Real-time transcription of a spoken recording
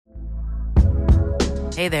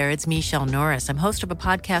Hey there, it's Michelle Norris. I'm host of a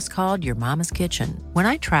podcast called Your Mama's Kitchen. When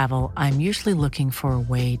I travel, I'm usually looking for a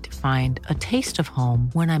way to find a taste of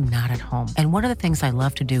home when I'm not at home. And one of the things I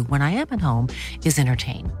love to do when I am at home is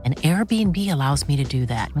entertain. And Airbnb allows me to do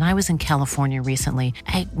that. When I was in California recently,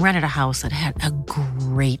 I rented a house that had a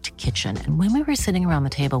great kitchen. And when we were sitting around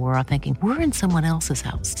the table, we were all thinking, we're in someone else's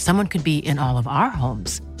house. Someone could be in all of our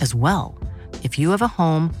homes as well. If you have a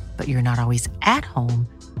home, but you're not always at home,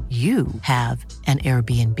 you have an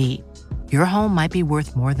Airbnb. Your home might be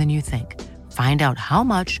worth more than you think. Find out how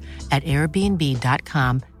much at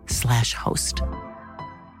airbnb.com/host.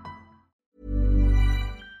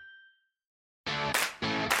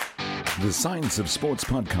 The Science of Sports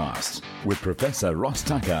podcast with Professor Ross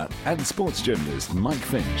Tucker and sports journalist Mike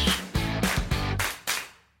Finch.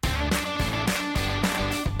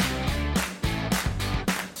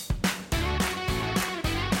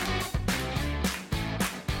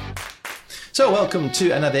 So welcome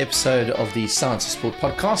to another episode of the Science of Sport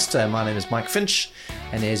podcast. My name is Mike Finch,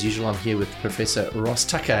 and as usual I'm here with Professor Ross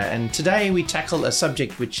Tucker, and today we tackle a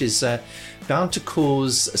subject which is bound to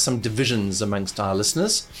cause some divisions amongst our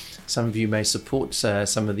listeners. Some of you may support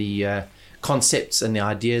some of the concepts and the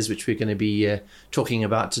ideas which we're going to be talking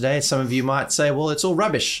about today. Some of you might say, well, it's all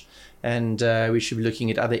rubbish, and we should be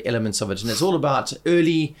looking at other elements of it. And it's all about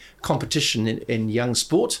early competition in young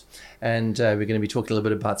sport. And we're going to be talking a little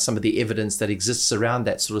bit about some of the evidence that exists around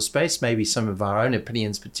that sort of space, maybe some of our own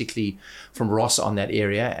opinions, particularly from Ross on that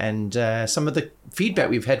area, and some of the feedback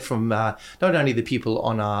we've had from not only the people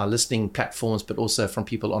on our listening platforms, but also from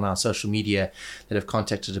people on our social media that have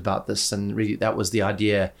contacted about this. And really, that was the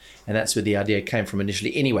idea, and that's where the idea came from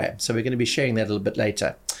initially anyway. So we're going to be sharing that a little bit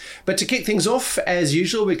later. But to kick things off, as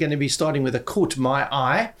usual, we're going to be starting with a Caught My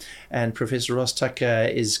Eye, and Professor Ross Tucker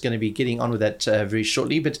is going to be getting on with that very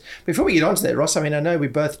shortly. But before we get on to that, Ross, I mean, I know we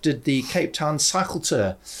both did the Cape Town Cycle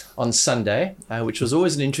Tour on Sunday, which was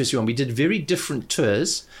always an interesting one. We did very different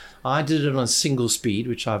tours. I did it on single speed,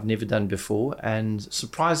 which I've never done before, and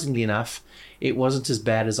surprisingly enough, it wasn't as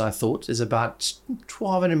bad as I thought. There's about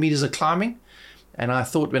 1,200 meters of climbing, and I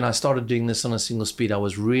thought when I started doing this on a single speed, I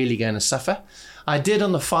was really going to suffer. I did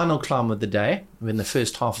on the final climb of the day, when the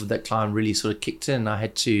first half of that climb really sort of kicked in. I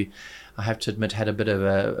have to admit, had a bit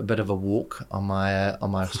of a walk on my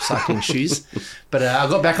cycling shoes, but I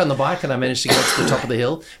got back on the bike and I managed to get to the top of the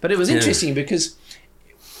hill. But it was interesting because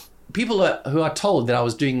people who are told that I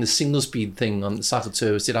was doing the single speed thing on the cycle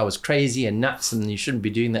tour said I was crazy and nuts and you shouldn't be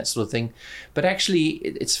doing that sort of thing. But actually,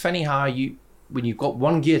 it's funny how when you've got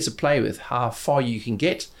one gear to play with, how far you can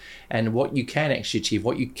get and what you can actually achieve,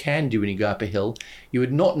 what you can do when you go up a hill. You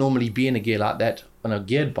would not normally be in a gear like that on a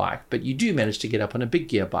geared bike, but you do manage to get up on a big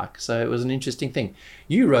gear bike. So it was an interesting thing.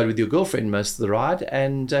 You rode with your girlfriend most of the ride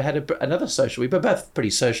and had another social. We were both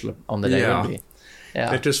pretty social on the day, weren't we?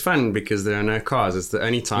 Yeah. It was fun because there are no cars. It's the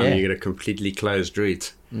only time you get a completely closed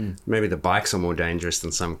route. Maybe the bikes are more dangerous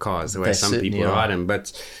than some cars, the way some people ride them.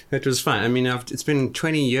 But it was fun. I mean, it's been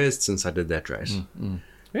 20 years since I did that race.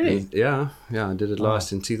 Really? Yeah. I did it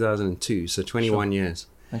last in 2002, so 21 years.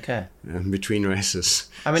 Okay. Between races.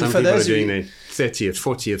 I mean, some for people those are doing their 30th,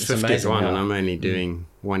 40th, 50th amazing, one, and I'm only doing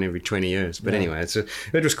one every 20 years. But anyway,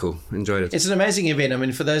 it was cool. Enjoyed it. It's an amazing event. I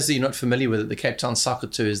mean, for those of you not familiar with it, the Cape Town Cycle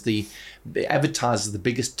Tour is advertised as the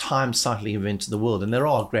biggest time cycling event in the world. And there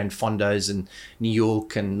are Grand Fondos in New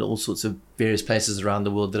York and all sorts of various places around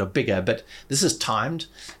the world that are bigger, but this is timed,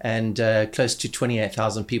 and close to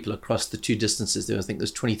 28,000 people across the two distances. I think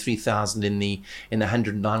there's 23,000 in the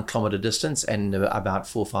 109 kilometer distance, and about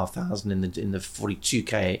 4,000 or 5,000 in the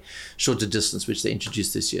 42k shorter distance, which they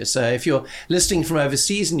introduced this year. So if you're listening from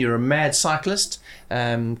overseas and you're a mad cyclist,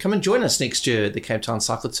 come and join us next year at the Cape Town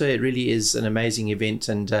Cycle Tour. It really is an amazing event,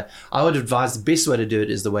 and I would advise the best way to do it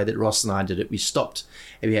is the way that Ross and I did it. We stopped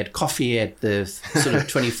and we had coffee at the sort of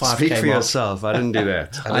 25k Speak for mark. Yourself. I didn't do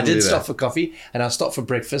that. I did stop for coffee, and I stopped for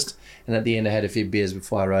breakfast, and at the end I had a few beers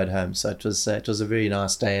before I rode home. So it was a very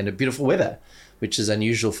nice day and a beautiful weather, which is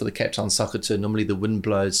unusual for the Cape Town Cycle Tour. Normally the wind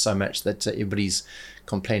blows so much that everybody's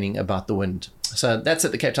complaining about the wind. So that's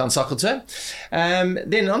at the Cape Town Cycle Tour.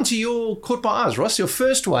 Then on to your Caught My Eyes, Ross. Your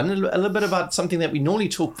first one, a little bit about something that we normally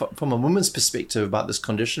talk from a woman's perspective about this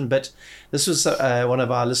condition, but this was one of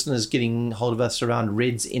our listeners getting hold of us around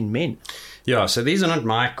RED-S in men. Yeah, so these are not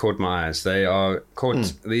my Caught My Eyes. They are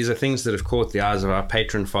caught. These are things that have caught the eyes of our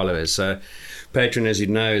Patreon followers. So Patreon, as you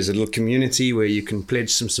know, is a little community where you can pledge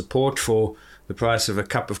some support for the price of a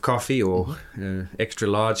cup of coffee or extra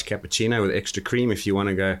large cappuccino with extra cream. If you want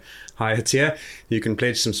to go higher tier, you can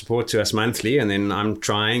pledge some support to us monthly, and then I'm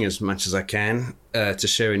trying as much as I can to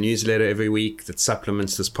share a newsletter every week that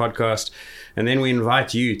supplements this podcast. And then we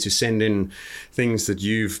invite you to send in things that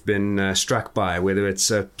you've been struck by, whether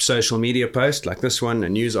it's a social media post like this one, a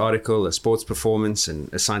news article, a sports performance,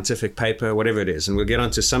 and a scientific paper, whatever it is. And we'll get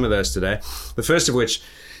onto some of those today. The first of which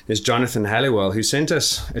is Jonathan Halliwell, who sent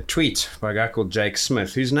us a tweet by a guy called Jake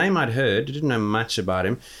Smith, whose name I'd heard, didn't know much about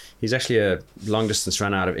him. He's actually a long-distance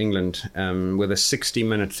runner out of England with a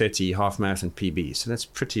 60-minute 30 half-marathon PB, so that's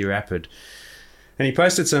pretty rapid. And he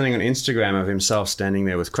posted something on Instagram of himself standing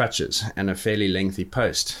there with crutches and a fairly lengthy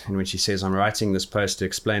post in which he says, "I'm writing this post to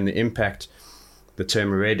explain the impact the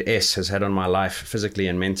term Red S has had on my life physically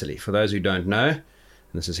and mentally. For those who don't know," and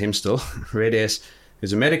this is him still, Red S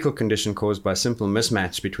is a medical condition caused by a simple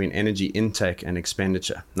mismatch between energy intake and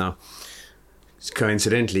expenditure. Now,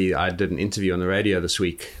 coincidentally, I did an interview on the radio this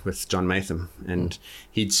week with John Matham, and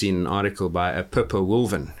he'd seen an article by a Pippa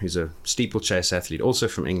Wolven, who's a steeplechase athlete, also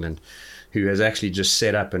from England, who has actually just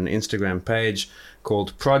set up an Instagram page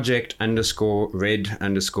called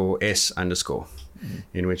project_red_S_,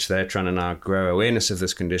 in which they're trying to now grow awareness of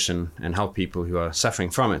this condition and help people who are suffering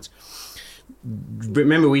from it.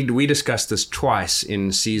 Remember, we discussed this twice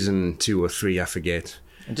in season 2 or 3, I forget.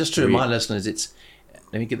 And just to remind listeners,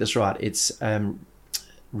 let me get this right, it's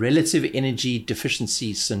relative energy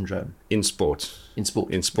deficiency syndrome. In sport. In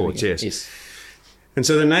sport, yes. And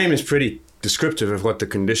so the name is pretty descriptive of what the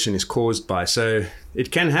condition is caused by. So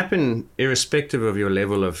it can happen irrespective of your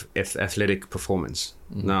level of athletic performance.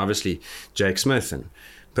 Now, obviously, Jake Smith and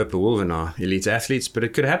Pippa Wolven are elite athletes, but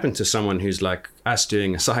it could happen to someone who's like us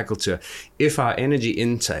doing a cycle tour if our energy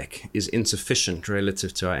intake is insufficient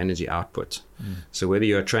relative to our energy output. So whether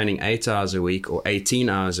you're training 8 hours a week or 18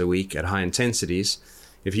 hours a week at high intensities,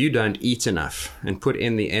 if you don't eat enough and put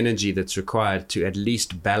in the energy that's required to at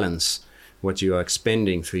least balance what you are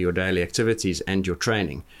expending through your daily activities and your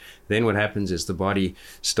training, then what happens is the body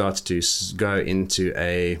starts to go into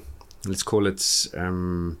a, let's call it,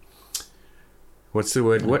 what's the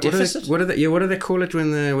word? What do they call it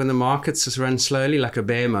when the markets just run slowly, like a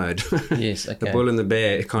bear mode? Yes, okay. The bull and the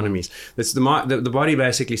bear economies. That's the body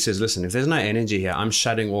basically says, listen, if there's no energy here, I'm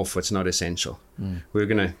shutting off what's not essential. We're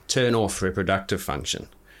going to turn off reproductive function.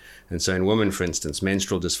 And so in women, for instance,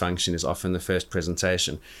 menstrual dysfunction is often the first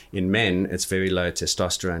presentation. In men, it's very low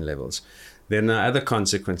testosterone levels. Then there are other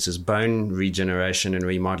consequences. Bone regeneration and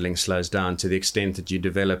remodeling slows down to the extent that you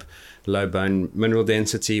develop low bone mineral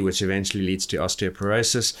density, which eventually leads to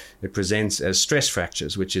osteoporosis. It presents as stress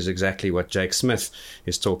fractures, which is exactly what Jake Smith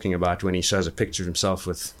is talking about when he shows a picture of himself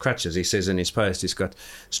with crutches. He says in his post he's got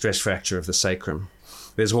stress fracture of the sacrum.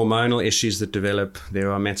 There's hormonal issues that develop.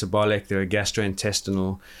 There are metabolic, there are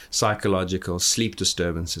gastrointestinal, psychological, sleep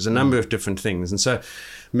disturbances, a number of different things. And so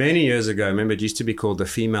many years ago, remember, it used to be called the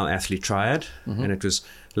female athlete triad, and it was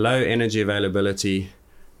low energy availability,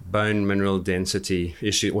 bone mineral density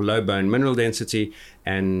issue, or low bone mineral density,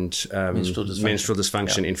 and menstrual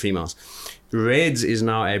dysfunction in females. REDS is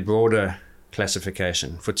now a broader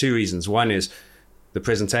classification for 2 reasons. One is the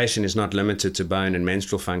presentation is not limited to bone and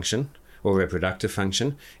menstrual function or reproductive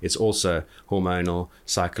function. It's also hormonal,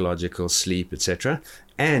 psychological, sleep, etc.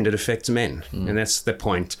 And it affects men. And that's the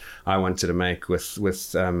point I wanted to make with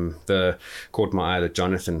the caught my eye that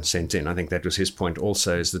Jonathan sent in. I think that was his point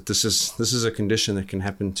also, is that this is a condition that can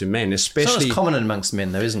happen to men, especially... It's not as common amongst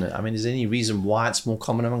men though, isn't it? I mean, is there any reason why it's more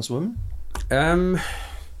common amongst women?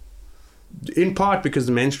 In part because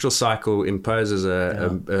the menstrual cycle imposes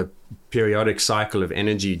a periodic cycle of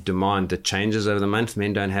energy demand that changes over the month.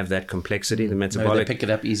 Men don't have that complexity. The metabolic... Maybe they pick it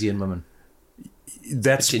up easier in women.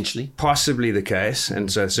 That's potentially possibly the case,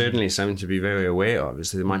 and so certainly something to be very aware of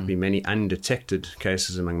is that there might be many undetected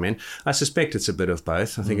cases among men. I suspect it's a bit of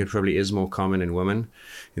both. I think it probably is more common in women,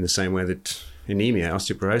 in the same way that anemia,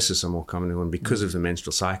 osteoporosis are more common in women because of the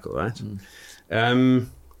menstrual cycle, right?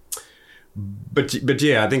 But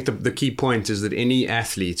yeah, I think the key point is that any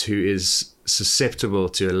athlete who is susceptible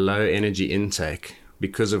to a low energy intake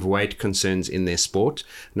because of weight concerns in their sport,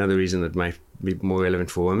 another reason that might be more relevant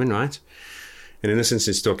for women, right? And in this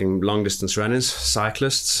instance, talking long distance runners,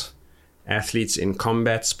 cyclists, athletes in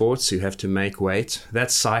combat sports who have to make weight, that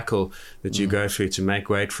cycle that you go through to make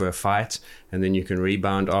weight for a fight and then you can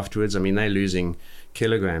rebound afterwards. I mean, they're losing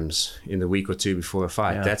kilograms in the week or 2 before a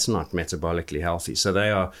fight. Yeah. That's not metabolically healthy. So they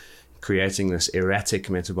are creating this erratic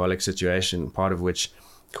metabolic situation, part of which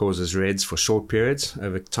causes REDS for short periods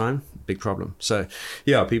over time. Big problem. So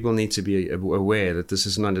yeah, people need to be aware that this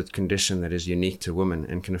is not a condition that is unique to women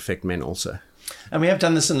and can affect men also. And we have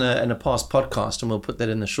done this in a past podcast, and we'll put that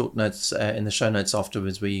in the short notes, in the show notes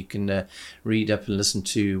afterwards, where you can read up and listen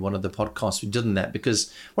to one of the podcasts we did in that.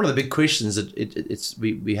 Because one of the big questions that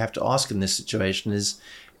we have to ask in this situation is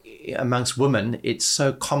amongst women, it's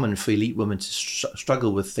so common for elite women to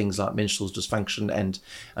struggle with things like menstrual dysfunction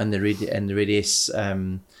and the red S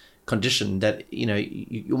condition, that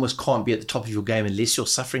you almost can't be at the top of your game unless you're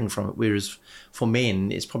suffering from it. Whereas for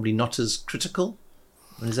men, it's probably not as critical.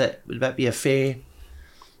 Would that be a fair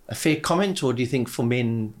comment, or do you think for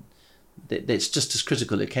men that's just as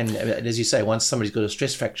critical? It can, as you say, once somebody's got a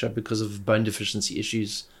stress fracture because of bone deficiency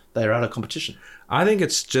issues, they're out of competition. I think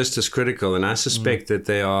it's just as critical, and I suspect that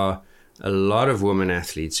there are a lot of women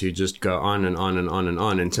athletes who just go on and on and on and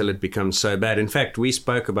on until it becomes so bad. In fact, we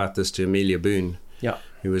spoke about this to Amelia Boone,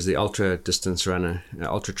 who was the ultra distance runner,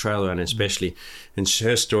 ultra trail runner especially, and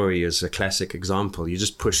her story is a classic example. You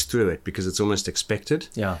just push through it because it's almost expected.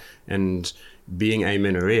 Yeah. And being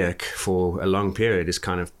amenorrheic for a long period is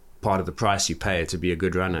kind of part of the price you pay to be a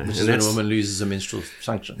good runner. Which is when a woman loses a menstrual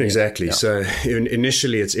function. Exactly. Yeah. So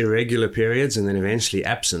initially it's irregular periods and then eventually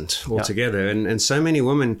absent altogether. Yeah. And so many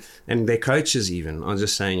women and their coaches even are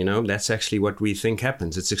just saying, that's actually what we think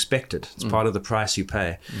happens. It's expected. It's part of the price you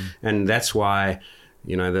pay. And that's why,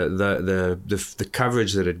 the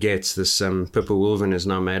coverage that it gets, this Pippa Wolven has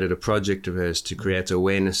now made it a project of hers to create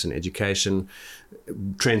awareness and education.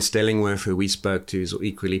 Trent Stellingworth, who we spoke to, is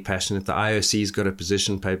equally passionate. The IOC's got a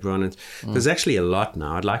position paper on it. There's actually a lot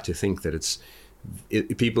now. I'd like to think that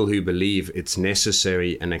people who believe it's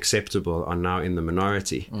necessary and acceptable are now in the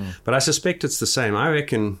minority. But I suspect it's the same. I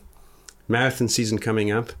reckon marathon season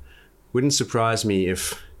coming up, wouldn't surprise me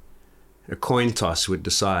if a coin toss would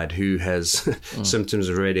decide who has symptoms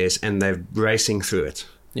of red S, and they're racing through it.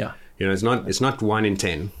 Yeah. It's not 1 in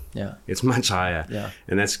 10. Yeah. It's much higher. Yeah.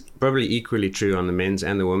 And that's probably equally true on the men's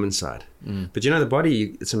and the women's side. But the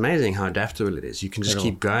body, it's amazing how adaptable it is. You can just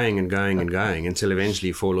keep going and going and going until eventually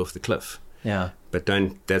you fall off the cliff. Yeah. But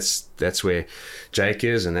that's where Jake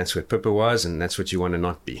is, and that's where Pippa was, and that's what you want to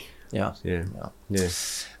not be. Yeah.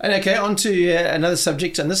 And okay, on to another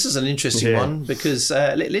subject, and this is an interesting one because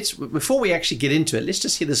let's before we actually get into it, let's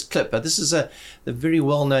just hear this clip. This is the very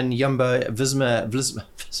well-known Jumbo Visma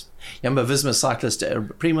cyclist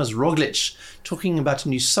Primož Roglič talking about a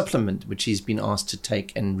new supplement which he's been asked to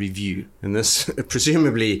take and review. And this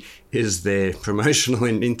presumably is their promotional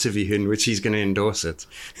interview in which he's going to endorse it.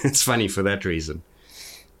 It's funny for that reason.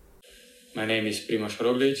 My name is Primož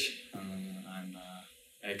Roglič. I'm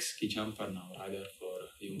ex-ski jumper, now rider for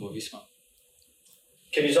Jumbo Visma.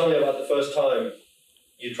 Can you tell me about the first time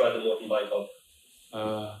you tried the mountain bike up?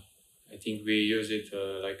 I think we used it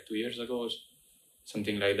like 2 years ago,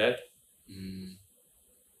 something like that.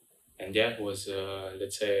 And it was,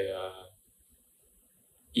 let's say,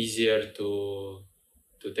 easier to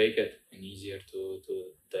take it and easier to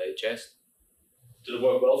digest. Did it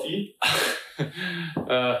work well for you?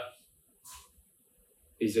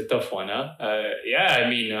 It's a tough one, huh?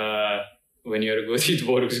 When you're good, it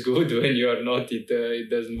works good. When you're not, it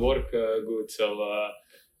doesn't work good. So,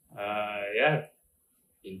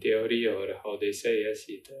 in theory, or how they say, yes,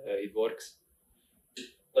 it works.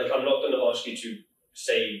 Like, I'm not going to ask you to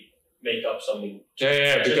make up something.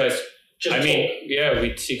 Because just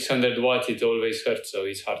with 600 watts, it always hurts. So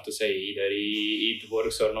it's hard to say either it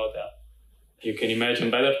works or not. You can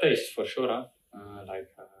imagine better taste for sure, huh? Like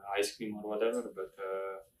ice cream or whatever, but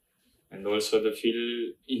and also the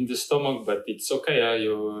feel in the stomach, but it's okay.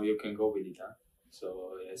 You can go with it.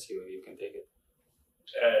 So yes, you can take it.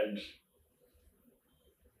 And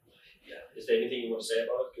is there anything you want to say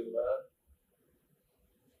about it? Good or bad?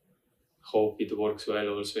 Hope it works well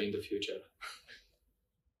also in the future.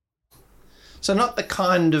 So not the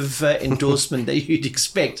kind of endorsement that you'd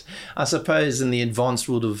expect. I suppose in the advanced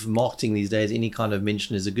world of marketing these days, any kind of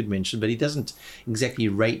mention is a good mention, but he doesn't exactly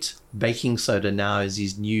rate baking soda now as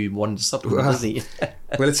his new wonder supplement, does he?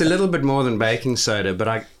 Well, it's a little bit more than baking soda, but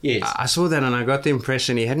I saw that and I got the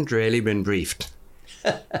impression he hadn't really been briefed.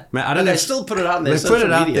 Man, I don't know. They still put it out there. They put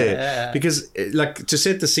it out there because, like, to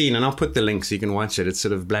set the scene, and I'll put the link so you can watch it. It's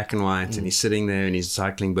sort of black and white, and he's sitting there in his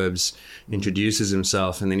cycling bibs, introduces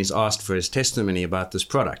himself, and then he's asked for his testimony about this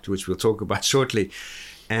product, which we'll talk about shortly.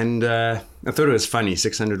 And I thought it was funny.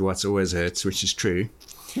 600 watts always hurts, which is true.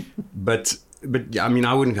 But I mean,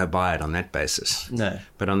 I wouldn't go buy it on that basis. No.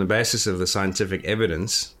 But on the basis of the scientific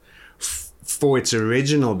evidence, for its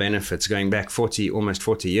original benefits going back almost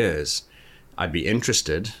 40 years. I'd be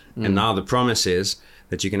interested. And now the promise is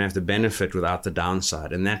that you can have the benefit without the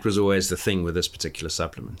downside. And that was always the thing with this particular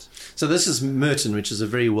supplement. So this is Merton, which is a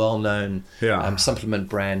very well-known supplement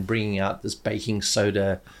brand, bringing out this baking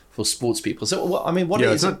soda for sports people. So, what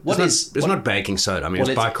is it? It's not baking soda. I mean,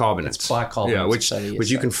 it's bicarbonate. It's bicarbonate. Yeah,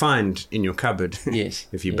 which you can find in your cupboard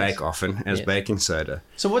if you bake often as baking soda.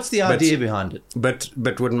 So what's the idea behind it?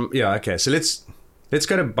 So let's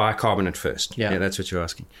go to bicarbonate first. Yeah. That's what you're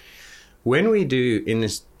asking. When we do in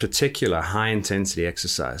this particular high intensity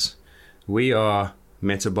exercise, we are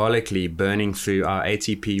metabolically burning through our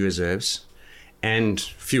ATP reserves and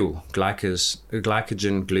fuel,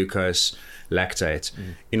 glycogen, glucose, lactate,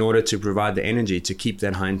 in order to provide the energy to keep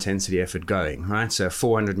that high intensity effort going, right? So a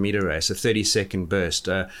 400 meter race, a 30-second burst,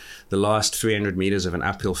 the last 300 meters of an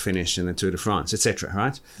uphill finish in the Tour de France, etc.,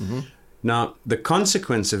 right? Now, the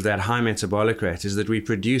consequence of that high metabolic rate is that we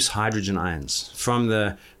produce hydrogen ions from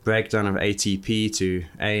the breakdown of ATP to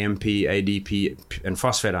AMP, ADP, and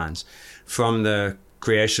phosphate ions, from the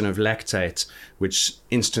creation of lactate, which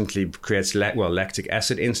instantly creates, lactic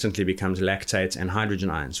acid instantly becomes lactate and hydrogen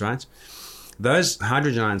ions, right? Those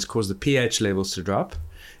hydrogen ions cause the pH levels to drop,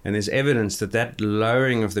 and there's evidence that that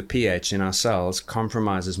lowering of the pH in our cells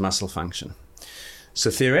compromises muscle function.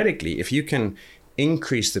 So theoretically, if you can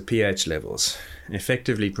increase the pH levels,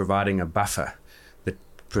 effectively providing a buffer that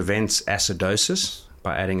prevents acidosis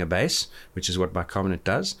by adding a base, which is what bicarbonate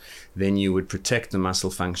does, then you would protect the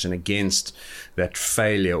muscle function against that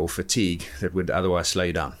failure or fatigue that would otherwise slow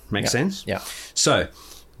you down. Make sense? Yeah. So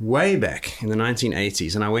way back in the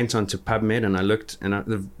 1980s, and I went on to PubMed and I looked, and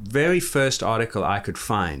the very first article I could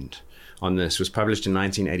find on this was published in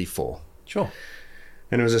 1984. Sure.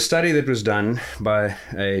 And it was a study that was done by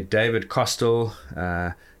David Costel,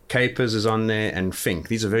 Capers is on there, and Fink.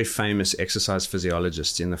 These are very famous exercise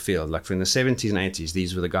physiologists in the field. Like in the 70s and 80s,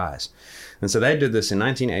 these were the guys. And so they did this in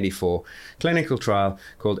 1984, clinical trial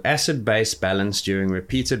called Acid-Base Balance During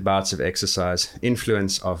Repeated Bouts of Exercise,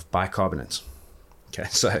 Influence of Bicarbonate. Okay,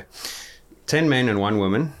 so 10 men and 1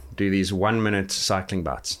 woman do these 1-minute cycling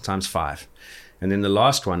bouts, times 5. And then the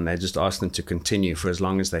last one, they just ask them to continue for as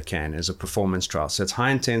long as they can as a performance trial. So it's high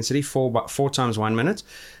intensity, 4 times 1 minute,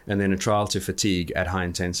 and then a trial to fatigue at high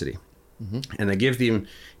intensity. And they give them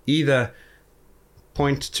either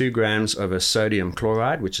 0.2 grams of a sodium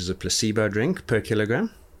chloride, which is a placebo drink, per kilogram,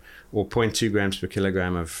 or 0.2 grams per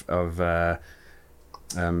kilogram of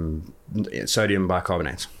sodium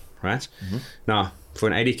bicarbonate, right? Now, for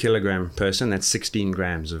an 80 kilogram person, that's 16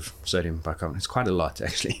 grams of sodium bicarbonate. It's quite a lot,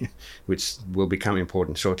 actually, which will become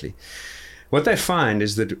important shortly. What they find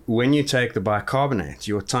is that when you take the bicarbonate,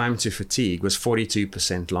 your time to fatigue was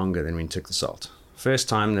 42% longer than when you took the salt. First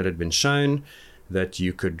time that had been shown that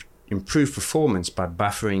you could improve performance by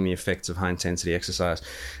buffering the effects of high-intensity exercise.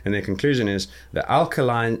 And their conclusion is the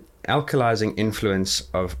alkalizing influence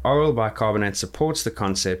of oral bicarbonate supports the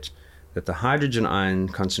concept that the hydrogen ion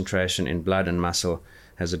concentration in blood and muscle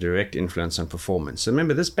has a direct influence on performance. So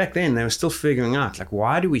remember, this back then, they were still figuring out, like,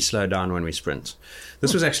 why do we slow down when we sprint?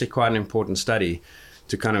 This was actually quite an important study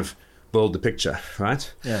to kind of build the picture,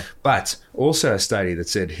 right? Yeah. But also a study that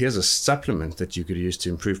said, here's a supplement that you could use to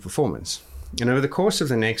improve performance. And over the course of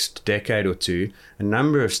the next decade or two, a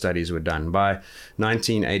number of studies were done. By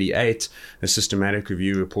 1988, a systematic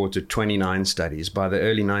review reported 29 studies. By the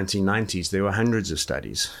early 1990s, there were hundreds of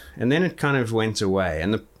studies. And then it kind of went away.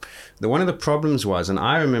 And one of the problems was, and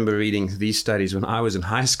I remember reading these studies when I was in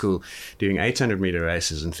high school doing 800-meter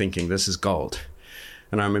races and thinking, this is gold.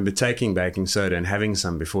 And I remember taking baking soda and having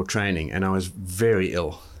some before training, and I was very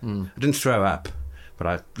ill. I didn't throw up, but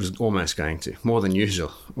I was almost going to, more than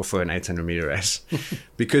usual for an 800-meter race.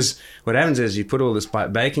 Because what happens is you put all this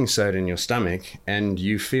baking soda in your stomach and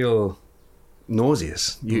you feel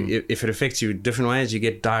nauseous. If it affects you different ways, you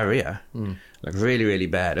get diarrhea, like really, really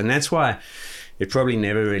bad. And that's why it probably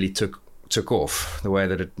never really took off the way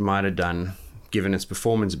that it might have done, given its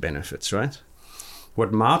performance benefits, right?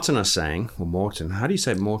 What Martin are saying, or Morton, how do you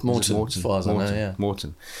say Morton? Morton, as far as I know, yeah.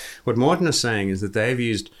 Morton. What Morton are saying is that they've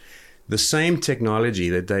used the same technology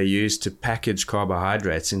that they use to package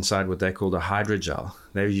carbohydrates inside what they call the hydrogel.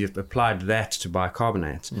 They've applied that to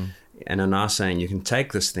bicarbonate and are now saying you can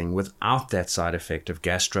take this thing without that side effect of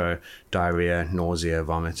gastro, diarrhea, nausea,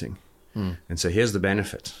 vomiting. And so here's the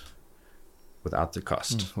benefit without the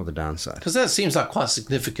cost or the downside. Because that seems like quite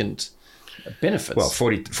significant benefits. Well,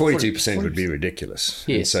 42% would be ridiculous.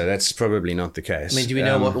 Yes. And so that's probably not the case. I mean, do we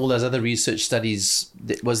know what all those other research studies,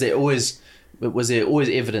 was there always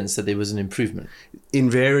evidence that there was an improvement? In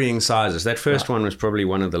varying sizes. That first one was probably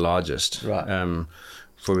one of the largest. Right.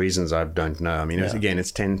 For reasons I don't know. I mean, again,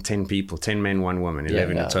 it's 10 people, 10 men, 1 woman,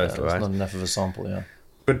 11 in total, right? It's not enough of a sample, yeah.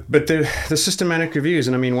 But the systematic reviews,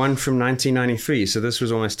 and I mean, one from 1993, so this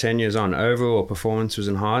was almost 10 years on. Overall performance was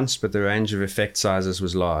enhanced, but the range of effect sizes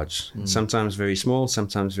was large. Sometimes very small,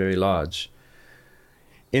 sometimes very large.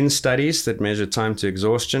 In studies that measure time to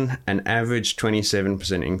exhaustion, an average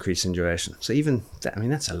 27% increase in duration. So even that,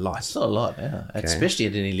 that's a lot. It's not a lot, yeah. Okay. Especially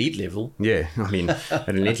at an elite level. Yeah, at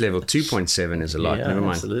an elite level, 2.7 is a lot. Never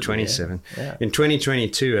mind, 27. Yeah. In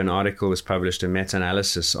 2022, an article was published, a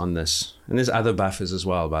meta-analysis on this. And there's other buffers as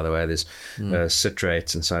well, by the way. There's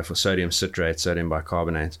citrates and so forth, sodium citrate, sodium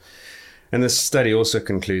bicarbonate. And this study also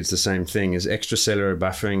concludes the same thing, is extracellular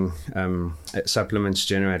buffering supplements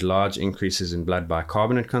generate large increases in blood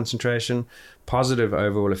bicarbonate concentration, positive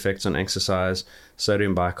overall effects on exercise,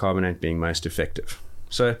 sodium bicarbonate being most effective.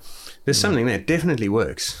 So there's something there. It definitely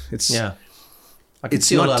works. I can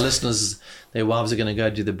see all our listeners, their wives are going to go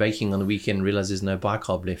do the baking on the weekend and realize there's no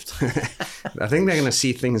bicarb left. I think they're going to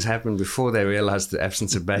see things happen before they realize the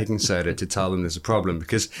absence of baking soda to tell them there's a problem,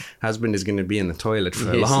 because husband is going to be in the toilet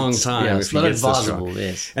for a long time. It's not advisable,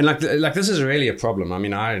 yes. And like this is really a problem.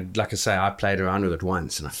 I played around with it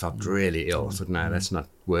once and I felt really ill. I thought, no, that's not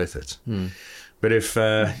worth it. But if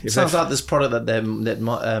sounds like this product that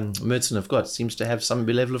Merton have got seems to have some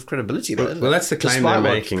level of credibility. Well, that's the claim they're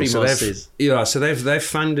making. So they've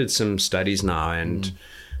funded some studies now, and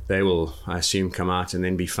they will, I assume, come out and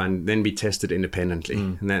then be tested independently.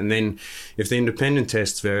 And then if the independent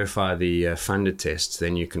tests verify the funded tests,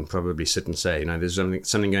 then you can probably sit and say, there's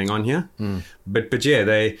something going on here. But yeah,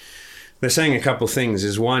 they're saying a couple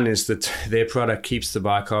things. One is that their product keeps the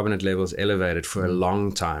bicarbonate levels elevated for a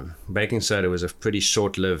long time. Baking soda was a pretty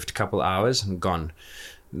short-lived couple hours and gone.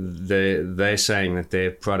 They're saying that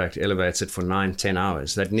their product elevates it for 9-10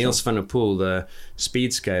 hours. That Niels van der Poel, the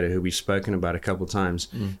speed skater who we've spoken about a couple times,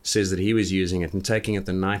 says that he was using it and taking it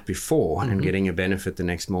the night before and getting a benefit the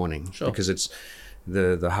next morning. Because it's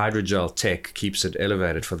the hydrogel tech keeps it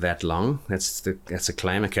elevated for that long. That's a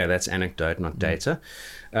claim. Okay, that's anecdote, not data.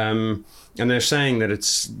 And they're saying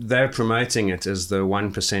that they're promoting it as the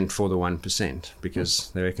 1% for the 1%, because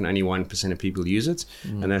they reckon only 1% of people use it,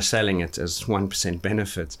 and they're selling it as 1%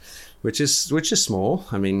 benefit, which is small.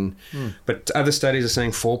 But other studies are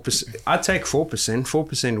saying 4%. I'd take 4%.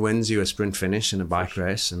 4% wins you a sprint finish in a bike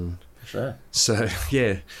race, and sure. So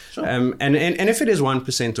yeah, sure. And if it is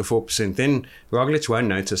 1% or 4%, then Roglic won't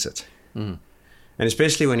notice it. And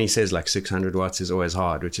especially when he says like 600 watts is always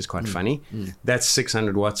hard, which is quite funny. That's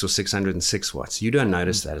 600 watts or 606 watts. You don't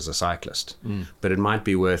notice that as a cyclist, but it might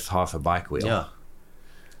be worth half a bike wheel. Yeah.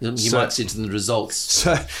 You might see it in the results.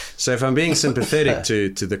 So if I'm being sympathetic to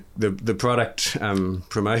the product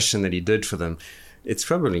promotion that he did for them, it's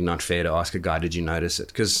probably not fair to ask a guy, did you notice it?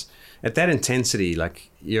 Because at that intensity,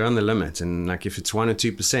 like, you're on the limit. And like if it's 1 or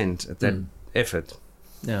 2% at that effort,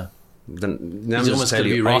 the numbers tell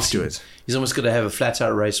you after it. He's almost got to have a flat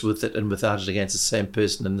out race with it and without it against the same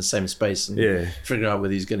person in the same space, and figure out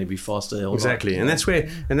whether he's going to be faster or exactly. not.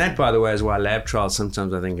 And that, by the way, is why lab trials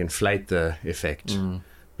sometimes, I think, inflate the effect,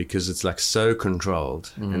 because it's like so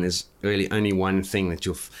controlled, and there's really only one thing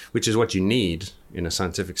which is what you need in a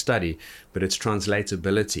scientific study, but its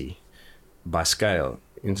translatability by scale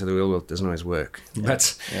into the real world doesn't always work.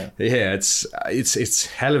 But it's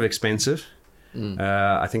hell of expensive.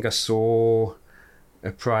 I think I saw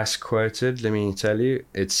a price quoted. Let me tell you,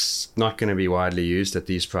 it's not going to be widely used at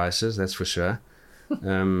these prices, that's for sure.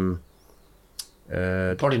 Probably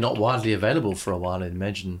not widely available for a while, I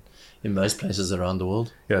imagine, in most places around the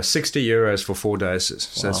world. Yeah, 60 euros for 4 doses.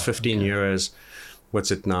 So that's 15 euros. What's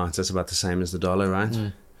it now? That's about the same as the dollar, right?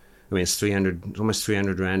 It's almost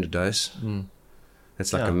 300 rand a dose.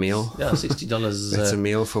 That's like a meal. Yeah, $60. That's a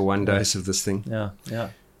meal for one dose of this thing.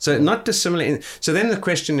 Yeah. So not dissimilar. So then the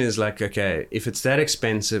question is like, okay, if it's that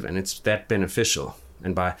expensive and it's that beneficial,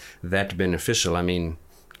 and by that beneficial, I mean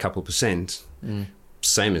a couple percent,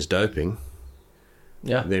 same as doping,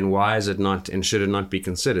 then why is it not, and should it not be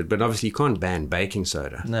considered? But obviously you can't ban baking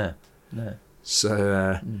soda. No.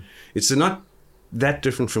 So it's not that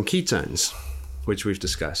different from ketones, which we've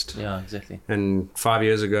discussed. Yeah, exactly. And 5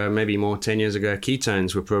 years ago, maybe more, 10 years ago,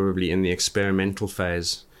 ketones were probably in the experimental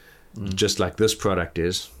phase, just like this product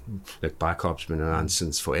is. Like bicarb's been around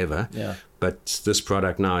since forever. Yeah. But this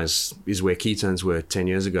product now is where ketones were 10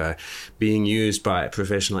 years ago, being used by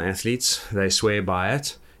professional athletes. They swear by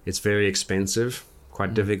it. It's very expensive,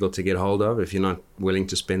 quite difficult to get hold of if you're not willing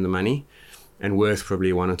to spend the money, and worth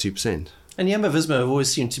probably 1 or 2%. And Jumbo-Visma have always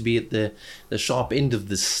seemed to be at the sharp end of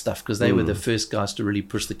this stuff, because they were the first guys to really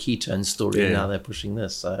push the ketone story, and now they're pushing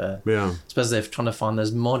this. So I suppose they're trying to find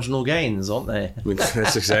those marginal gains, aren't they?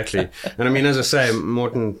 That's exactly. And I mean, as I say,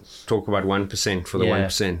 Morten talk about 1% for the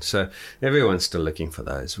 1%. So everyone's still looking for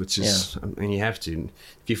those, which is, I mean, you have to.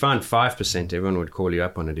 If you find 5%, everyone would call you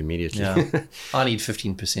up on it immediately. Yeah. I need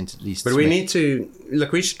 15% at least. But we need to,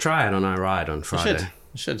 look, we should try it on our ride on Friday.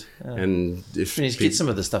 Should. Yeah. And if We need to get some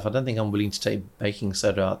of the stuff. I don't think I'm willing to take baking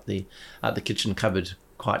soda out the kitchen cupboard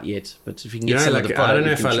quite yet. But if you can get some of the product, I don't know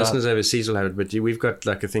we if can our try. listeners overseas will have it, but we've got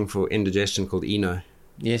like a thing for indigestion called Eno.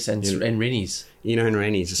 Yes, and Rennie's. Eno and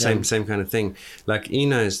Rennie's, the same kind of thing. Like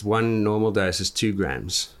Eno's one normal dose is 2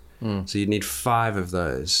 grams. So you'd need 5 of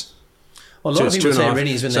those. Well, a lot of it's people say 2.5.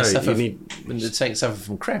 Rennie's when they Sorry, suffer you when they suffer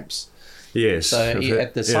from cramps. Yes. So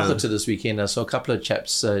at the Yeah. cycle this weekend, I saw a couple of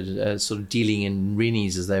chaps sort of dealing in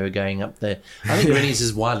Rennie's as they were going up there. I think Rennie's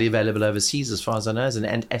is widely available overseas, as far as I know, as an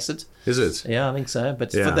antacid. Is it? Yeah, I think so.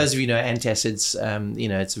 But Yeah. for those of you who know antacids,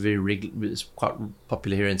 it's it's quite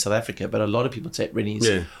popular here in South Africa. But a lot of people take Rennie's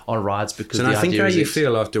on rides because So the I think idea how is you it's-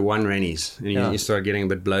 feel after one Rennie's and you start getting a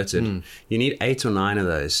bit bloated. You need 8 or 9 of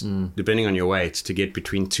those, depending on your weight, to get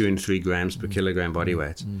between 2 and 3 grams per kilogram body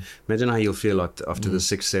weight. Imagine how you'll feel after the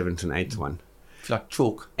 6th, 7th, and 8th one. like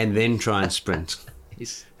chalk. And then try and sprint.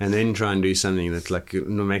 Yes. And then try and do something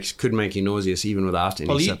that could make you nauseous even without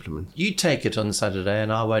any supplement. You take it on Saturday,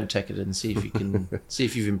 and I won't take it, and see if you can see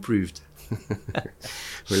if you've improved.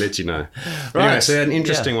 We'll let you know. Right. Anyway, so an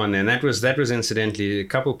interesting one then. That was incidentally a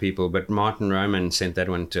couple people, but Martin Roman sent that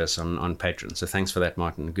one to us on Patreon. So thanks for that,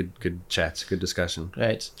 Martin. Good chat, good discussion.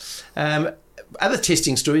 Great. Other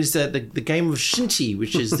testing stories, the game of shinty,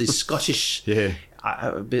 which is the Scottish,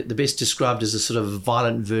 the best described as a sort of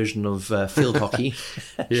violent version of field hockey.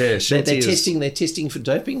 Yeah, they're testing for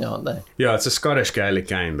doping, aren't they? Yeah, it's a Scottish Gaelic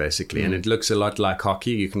game basically, and it looks a lot like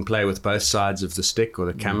hockey. You can play with both sides of the stick, or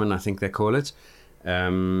the cammon, I think they call it.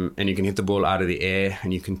 And you can hit the ball out of the air,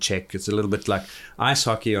 and you can check. It's a little bit like ice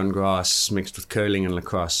hockey on grass mixed with curling and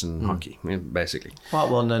lacrosse and hockey, basically.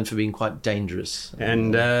 Quite well known for being quite dangerous.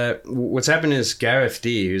 And what's happened is Gareth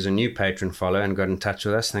D, who's a new patron follower and got in touch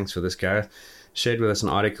with us, thanks for this, Gareth, shared with us an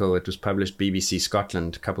article that was published BBC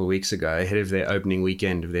Scotland a couple of weeks ago ahead of their opening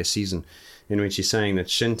weekend of their season, in which he's saying that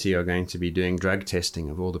Shinty are going to be doing drug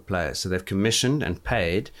testing of all the players. So they've commissioned and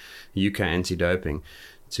paid UK Anti-Doping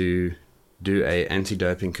to do a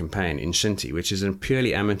anti-doping campaign in Shinty, which is a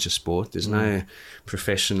purely amateur sport. There's no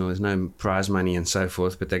professional, there's no prize money and so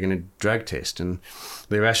forth, but they're going to drug test. And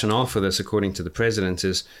the rationale for this, according to the president,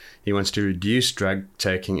 is he wants to reduce drug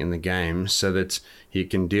taking in the game so that he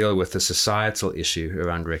can deal with the societal issue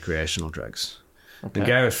around recreational drugs. Okay. And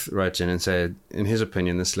Gareth wrote in and said, in his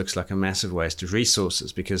opinion, this looks like a massive waste of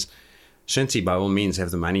resources, because Shinty, by all means,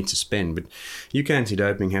 have the money to spend, but UK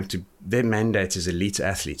Anti-Doping their mandate is elite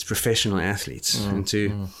athletes, professional athletes.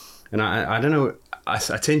 And I don't know, I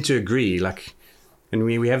tend to agree, and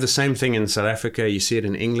we have the same thing in South Africa. You see it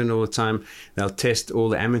in England all the time. They'll test all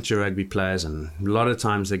the amateur rugby players, and a lot of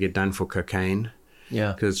times they get done for cocaine.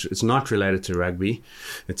 Yeah. Because it's not related to rugby.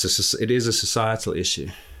 It is a societal issue.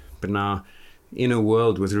 But now, in a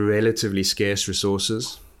world with relatively scarce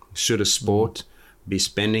resources, should a sport be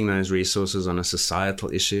spending those resources on a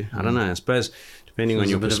societal issue? I don't know. I suppose depending on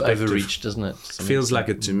your perspective, a bit of overreach, doesn't it? Feels like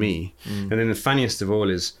it to me. And then the funniest of all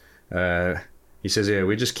is he says,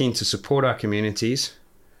 we're just keen to support our communities,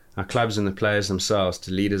 our clubs and the players themselves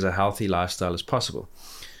to lead as a healthy lifestyle as possible.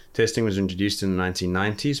 Testing was introduced in the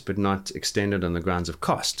 1990s, but not extended on the grounds of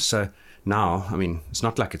cost. So now, it's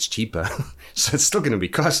not like it's cheaper, so it's still going to be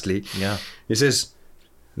costly. Yeah. He says,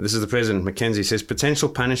 this is the president, Mackenzie, says, potential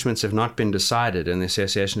punishments have not been decided, and the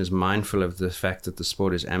association is mindful of the fact that the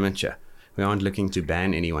sport is amateur. We aren't looking to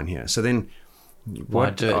ban anyone here. So then,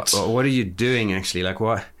 what are you doing actually? Like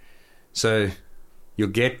what? So you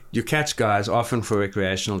catch guys often for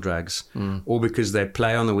recreational drugs, or because they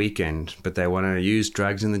play on the weekend, but they want to use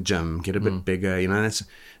drugs in the gym, get a bit bigger.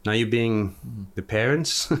 Now you're being the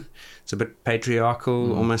parents. It's a bit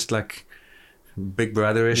patriarchal, almost like Big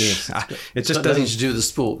Brother-ish. Yes, it just doesn't doesn't to do with the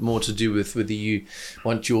sport, more to do with whether you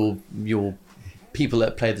want your people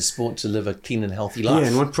that play the sport to live a clean and healthy life. Yeah,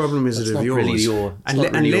 and what problem is it of yours? It's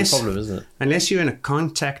not really your problem, isn't it? Unless you're in a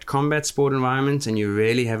contact combat sport environment and you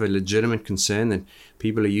really have a legitimate concern that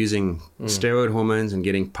people are using steroid hormones and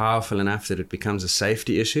getting powerful enough that it becomes a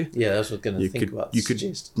safety issue. Yeah, that's what I'm going to think about. You could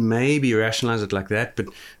maybe rationalize it like that, but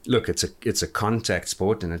look, it's a contact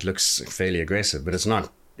sport and it looks fairly aggressive, but it's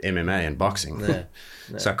not MMA and boxing. No.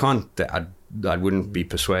 So I wouldn't be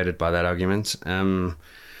persuaded by that argument.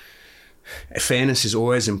 Fairness is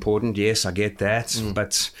always important. Yes, I get that,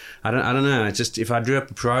 but I don't know. It's just, if I drew up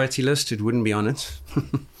a priority list, it wouldn't be on it.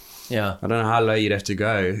 Yeah, I don't know how low you'd have to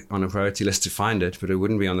go on a priority list to find it, but it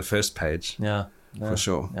wouldn't be on the first page. Yeah. No, for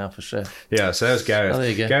sure. Yeah, for sure. Yeah, so that was Gareth. Oh,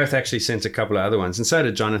 there you go. Gareth actually sent a couple of other ones, and so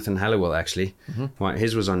did Jonathan Halliwell, actually.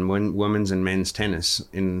 His was on women's and men's tennis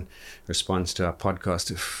in response to our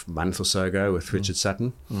podcast a month or so ago with Richard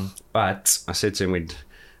Sutton. But I said to him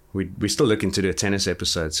we're still looking to do a tennis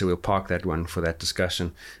episode, so we'll park that one for that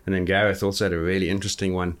discussion. And then Gareth also had a really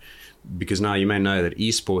interesting one, because now you may know that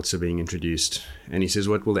esports are being introduced, and he says,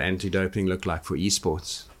 what will the anti-doping look like for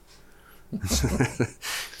esports?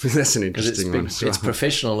 That's an interesting one. It's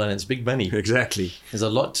professional and it's big money. Exactly. There's a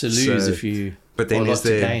lot to lose if you. But then is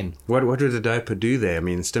there, to gain. What would the doper do there? I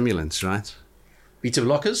mean, stimulants, right? Beta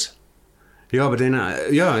blockers. Yeah, but then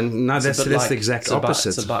that's the exact opposite.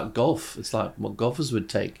 It's about golf. It's like what golfers would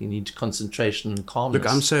take. You need concentration and calmness.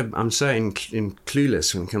 Look, I'm so in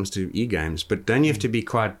clueless when it comes to e-games, but don't you have to be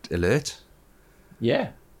quite alert?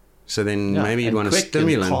 Yeah. So then maybe you'd want a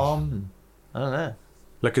stimulant. And calm. And, I don't know.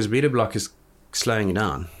 Look, because beta block is slowing you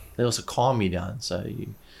down. They also calm you down, so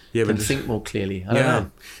you can think more clearly. I don't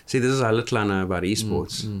know. See, this is how little I know about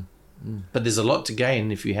esports. But there's a lot to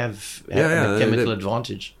gain if you have a chemical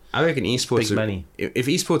advantage. I reckon esports... Big money. If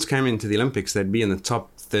esports came into the Olympics, they'd be in the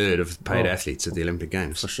top third of paid athletes at the Olympic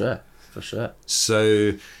Games. For sure.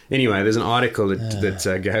 So, anyway, there's an article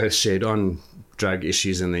that Gareth shared on drug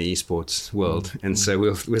issues in the esports world, and so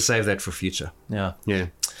we'll save that for future. Yeah.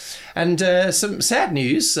 And some sad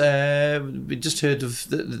news. We just heard of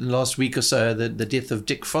the last week or so the death of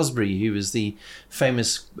Dick Fosbury, who was the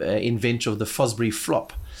famous inventor of the Fosbury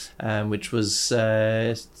flop, which was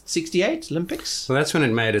 68 Olympics. Well, that's when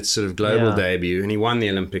it made its sort of global debut, and he won the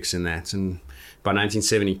Olympics in that. And by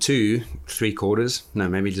 1972,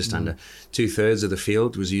 2/3 of the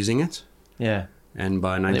field was using it. Yeah. And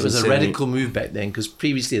by 1970, it was a radical move back then, because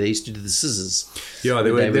previously they used to do the scissors. Yeah,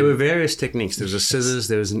 there were various techniques. There was a scissors,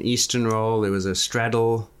 there was an Eastern roll, there was a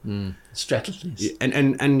straddle. Straddle, yes.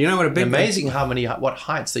 And you know what a big... Amazing what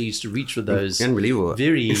heights they used to reach with those. Unbelievable.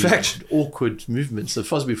 Very awkward movements. The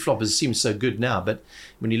Fosbury flop seems so good now, but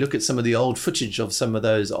when you look at some of the old footage of some of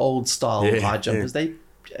those old style high jumpers, they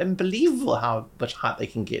unbelievable how much height they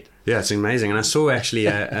can get. Yeah, it's amazing. And I saw actually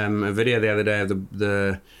a video the other day of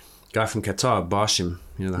the guy from Qatar, Bashim,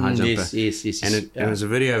 the high jumper. Yes. And it was a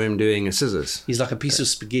video of him doing a scissors. He's like a piece of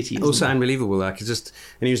spaghetti. Also unbelievable. And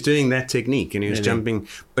he was doing that technique, and he was jumping,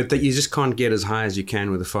 but that you just can't get as high as you can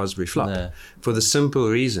with a Fosbury flop. No. For the simple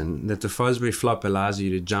reason that the Fosbury flop allows you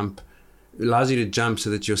to jump so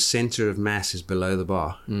that your center of mass is below the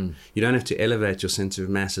bar. You don't have to elevate your center of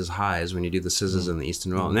mass as high as when you do the scissors and the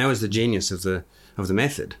Eastern roll. And that was the genius of the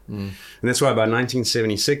method. And that's why by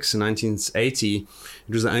 1976 and 1980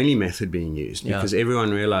 it was the only method being used, because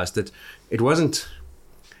everyone realized that it wasn't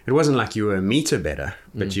like you were a meter better,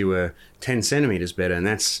 but you were 10 centimeters better, and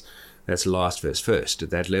that's last versus first at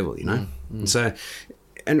that level, And so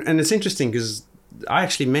and it's interesting because I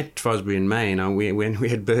actually met Fosbury in May, and when we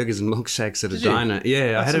had burgers and milkshakes at a diner.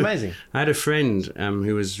 Yeah, that's amazing. I had a friend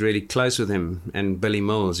who was really close with him, and Billy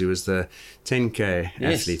Mills, who was the 10K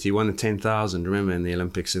athlete. He won the 10,000, remember, in the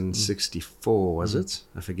Olympics in 64, was it?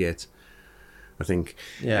 I forget. I think.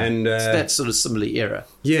 Yeah, and it's that sort of similar era.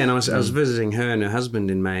 Yeah, and I was visiting her and her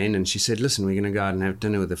husband in Maine, and she said, listen, we're going to go out and have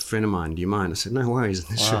dinner with a friend of mine. Do you mind? I said, no worries.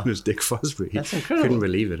 And this was Dick Fosbury. That's incredible. Couldn't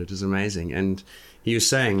believe it. It was amazing. And he was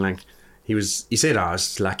saying, he said I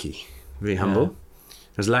was lucky, very humble.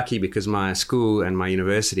 I was lucky because my school and my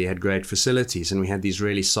university had great facilities, and we had these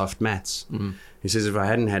really soft mats. He says if I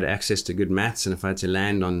hadn't had access to good mats, and if I had to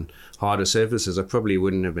land on harder surfaces, I probably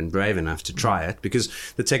wouldn't have been brave enough to try it, because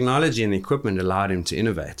the technology and the equipment allowed him to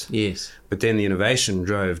innovate. Yes. But then the innovation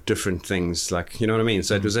drove different things, you know what I mean?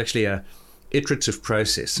 So it was actually a iterative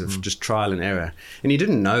process of just trial and error. And he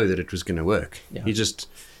didn't know that it was going to work. Yeah.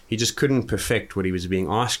 He just couldn't perfect what he was being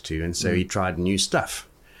asked to, and so he tried new stuff.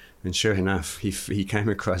 And sure enough, he came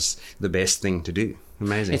across the best thing to do.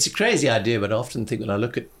 Amazing. It's a crazy idea, but I often think when I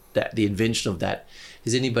look at the invention of that,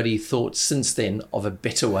 has anybody thought since then of a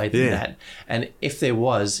better way than that? And if there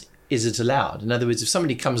was, is it allowed? In other words, if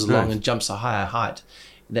somebody comes along and jumps a higher height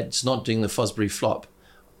that's not doing the Fosbury flop,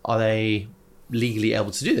 are they legally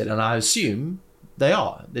able to do that? And I assume they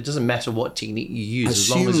are. It doesn't matter what technique you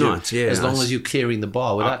use, as long as you're clearing the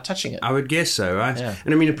bar without touching it. I would guess so, right? Yeah.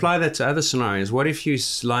 And I mean, apply that to other scenarios. What if you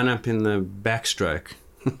line up in the backstroke?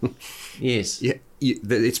 Yes. Yeah.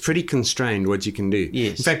 It's pretty constrained what you can do.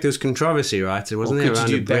 Yes. In fact, there was controvery, right? It wasn't there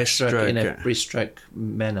around you a do backstroke in a breaststroke breaststroke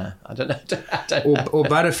manner? I don't know. or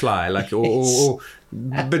butterfly, but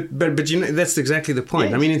that's exactly the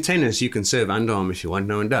point. Yes. I mean, in tennis, you can serve underarm if you want.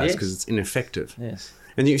 No one does because it's ineffective. Yes.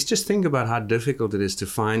 And you just think about how difficult it is to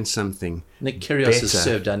find something. Nick Kyrgios has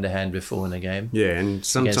served underhand before in a game. Yeah, and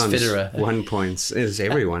sometimes 1 point is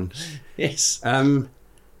everyone. Yes.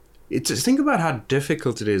 Think about how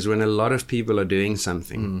difficult it is when a lot of people are doing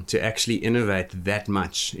something to actually innovate that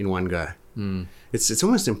much in one go. It's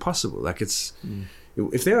almost impossible. Like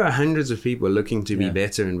if there are hundreds of people looking to be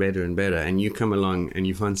better and better and better, and you come along and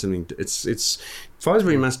you find something, it's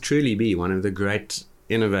Fosbury must truly be one of the great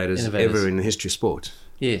innovators ever in the history of sport.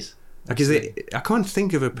 Yes. Like, I can't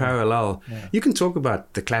think of a parallel. Yeah. You can talk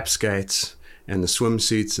about the clap skates and the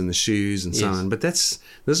swimsuits and the shoes and so on, but this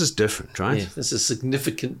is different, right? Yes, this is a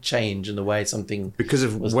significant change in the way something because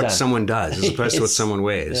of what done. Someone does as opposed to what someone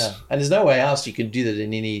wears. Yeah, and there's no way else you can do that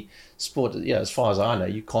in any sport. You know, as far as I know,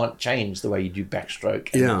 you can't change the way you do backstroke.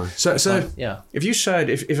 If you showed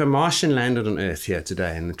if a Martian landed on Earth here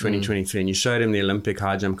today in 2023, and you showed him the Olympic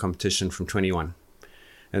high jump competition from 21,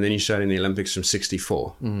 and then you showed him the Olympics from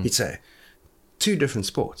 64, he'd say 2 different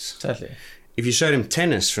sports. Totally. If you showed him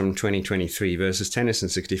tennis from 2023 versus tennis in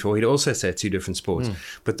 64, he'd also say 2 different sports.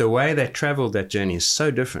 But the way they traveled that journey is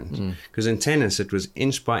so different. Because in tennis, it was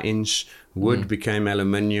inch by inch. Wood became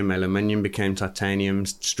aluminium became titanium,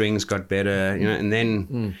 strings got better, and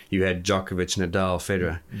then you had Djokovic, Nadal,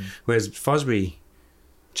 Federer. Whereas Fosbury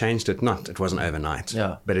changed it. It wasn't overnight,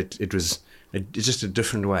 but it's just a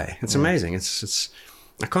different way. It's amazing. It's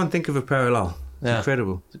I can't think of a parallel. It's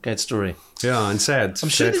incredible. It's a great story. Yeah, and sad. I'm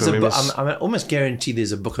sure there's a book. I'm almost guaranteed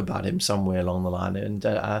there's a book about him somewhere along the line, and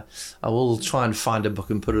I will try and find a book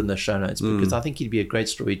and put it in the show notes because I think he'd be a great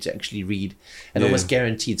story to actually read, and almost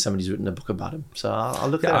guaranteed somebody's written a book about him. So I'll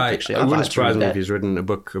look that up. Actually, I wouldn't surprise me if he's written a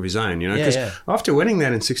book of his own. Because after winning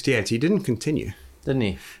that in '68, he didn't continue. Didn't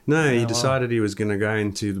he? No, he decided he was going to go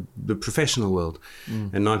into the professional world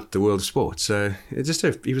and not the world of sport. So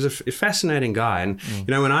he was a fascinating guy. And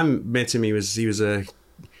when I met him, he was a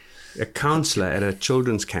counsellor at a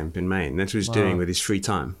children's camp in Maine. That's what he was doing with his free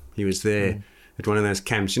time. He was there at one of those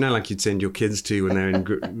camps, like you'd send your kids to when they're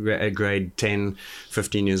in grade 10,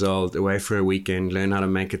 15 years old, away for a weekend, learn how to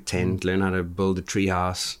make a tent, learn how to build a tree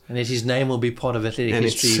house. And that his name will be part of athletic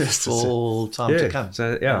history for all time to come.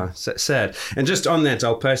 So, sad. And just on that,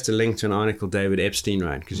 I'll post a link to an article David Epstein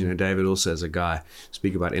wrote, because, David also is a guy,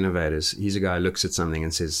 speak about innovators. He's a guy who looks at something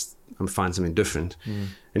and says, I'm find something different.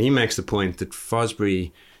 And he makes the point that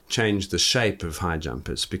Fosbury changed the shape of high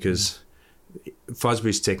jumpers because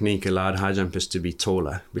Fosbury's technique allowed high jumpers to be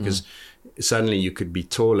taller because suddenly you could be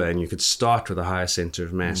taller and you could start with a higher center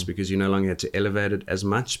of mass because you no longer had to elevate it as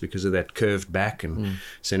much because of that curved back and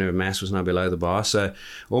center of mass was now below the bar. So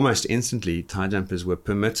almost instantly, high jumpers were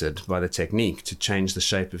permitted by the technique to change the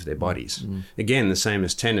shape of their bodies. Again, the same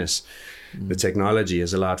as tennis. The technology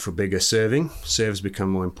has allowed for bigger serving. Serves become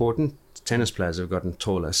more important. Tennis players have gotten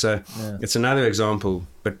taller. So it's another example,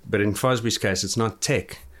 but in Fosbury's case, it's not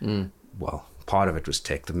tech. Well, part of it was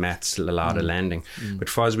tech. The mats allowed a landing. But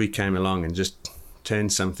Fosbury came along and just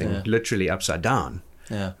turned something literally upside down.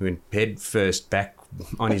 Yeah. He went head first, back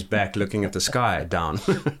on his back, looking at the sky down.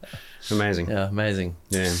 Amazing. Yeah, amazing.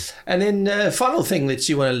 Yeah. And then final thing that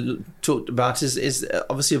you want to talk about is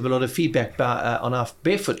obviously a lot of feedback about, on our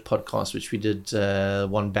Barefoot podcast, which we did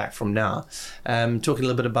one back from now, talking a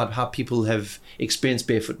little bit about how people have experienced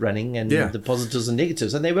barefoot running and the positives and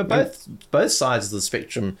negatives. And they were both sides of the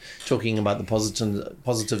spectrum talking about the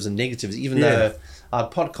positives and negatives, even though our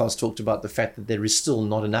podcast talked about the fact that there is still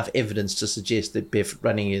not enough evidence to suggest that barefoot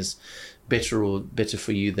running is better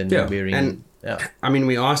for you than wearing. And I mean,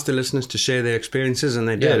 we asked the listeners to share their experiences, and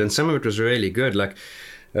they did, and some of it was really good. Like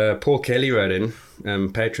Paul Kelly wrote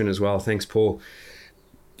in, patron as well. Thanks, Paul.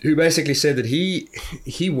 Who basically said that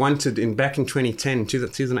he wanted back in 2010,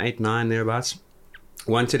 2008, 9 thereabouts,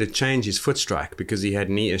 wanted to change his foot strike because he had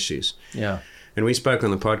knee issues. Yeah, and we spoke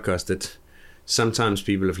on the podcast that sometimes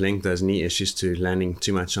people have linked those knee issues to landing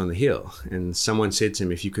too much on the heel. And someone said to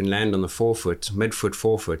him, if you can land on the forefoot, midfoot,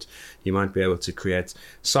 forefoot, you might be able to create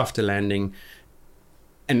softer landing.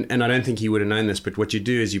 And I don't think he would have known this, but what you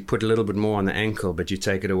do is you put a little bit more on the ankle, but you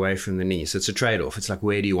take it away from the knee. So it's a trade-off. It's like,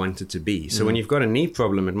 where do you want it to be? So when you've got a knee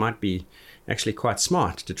problem, it might be actually quite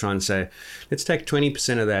smart to try and say, let's take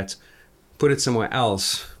 20% of that, put it somewhere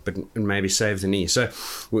else, but maybe save the knee. So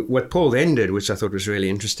what Paul then did, which I thought was really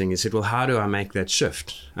interesting, he said, well, how do I make that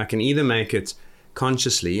shift? I can either make it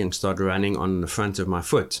consciously and start running on the front of my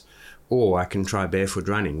foot, or I can try barefoot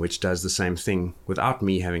running, which does the same thing without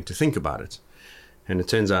me having to think about it. And it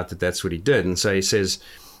turns out that that's what he did. And so he says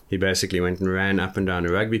he basically went and ran up and down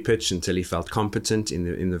a rugby pitch until he felt competent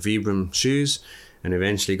in the Vibram shoes, and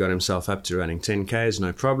eventually got himself up to running 10Ks,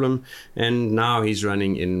 no problem. And now he's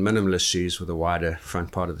running in minimalist shoes with a wider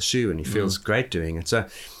front part of the shoe, and he feels great doing it. So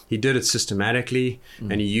he did it systematically,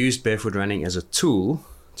 and he used barefoot running as a tool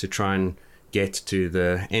to try and get to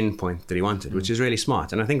the end point that he wanted, which is really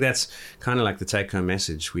smart. And I think that's kind of like the take-home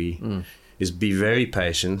message. Is be very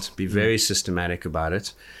patient, be very systematic about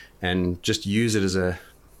it, and just use it as a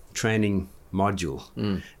training module.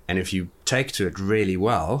 And if you take to it really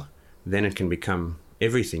well, then it can become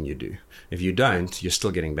everything you do. If you don't, you're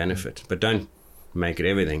still getting benefit. But don't make it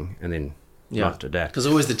everything and then not adapt. Because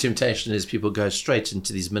always the temptation is people go straight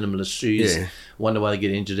into these minimalist shoes, wonder why they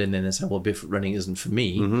get injured, and then they say, well, barefoot running isn't for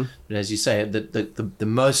me. But as you say,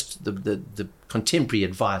 the contemporary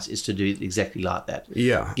advice is to do it exactly like that.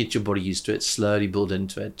 Yeah. Get your body used to it, slowly build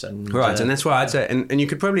into it. And that's why I'd say, and you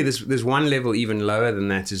could probably, there's one level even lower than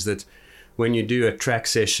that, is that when you do a track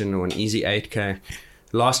session or an easy 8K,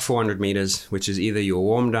 last 400 meters, which is either your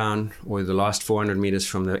warm down or the last 400 meters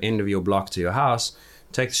from the end of your block to your house,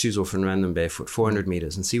 take the shoes off and run them barefoot 400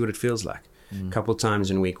 meters and see what it feels like. A couple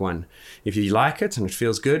times in week 1. If you like it and it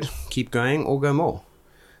feels good, keep going or go more.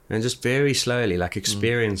 And just very slowly, like,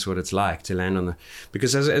 experience what it's like to land on the...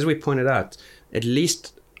 Because as we pointed out, at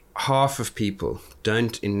least half of people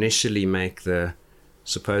don't initially make the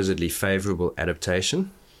supposedly favorable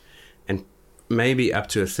adaptation, and maybe up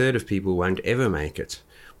to a third of people won't ever make it.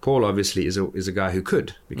 Paul obviously is a guy who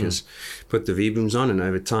could, because put the V-booms on, and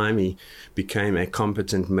over time he became a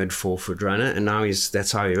competent mid-4-foot runner, and now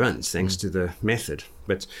that's how he runs, thanks to the method.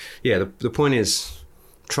 But yeah, the point is,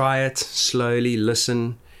 try it slowly,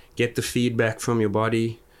 listen, get the feedback from your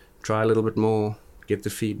body, try a little bit more, get the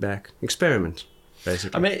feedback, experiment.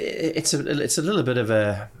 Basically. I mean, it's a little bit of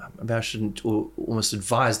a, I shouldn't almost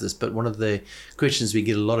advise this, but one of the questions we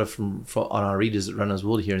get a lot of from on our readers at Runners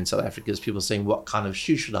World here in South Africa is people saying, what kind of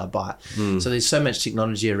shoe should I buy? So there's so much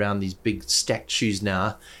technology around these big stacked shoes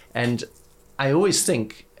now, and I always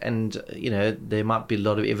think, and there might be a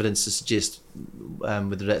lot of evidence to suggest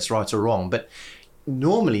whether that's right or wrong, but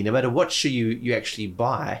normally, no matter what shoe you actually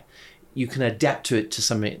buy, you can adapt to it to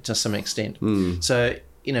some extent. So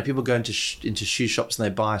people go into shoe shops and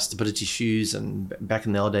they buy stability shoes, and back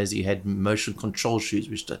in the old days you had motion control shoes,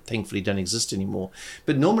 which thankfully don't exist anymore.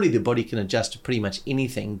 But normally the body can adjust to pretty much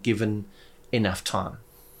anything given enough time,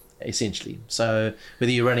 essentially. So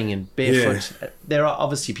whether you're running in barefoot, there are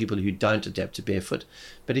obviously people who don't adapt to barefoot,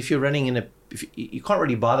 but if you're running if you can't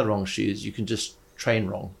really buy the wrong shoes, you can just train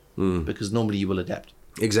wrong, because normally you will adapt.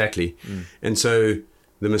 Exactly. And so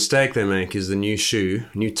the mistake they make is the new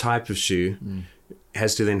type of shoe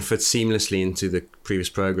has to then fit seamlessly into the previous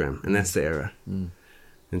program, and that's the error.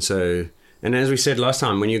 And so, and as we said last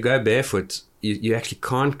time, when you go barefoot, you actually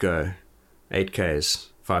can't go 8Ks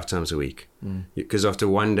 5 times a week, because after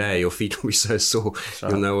one day your feet will be so sore,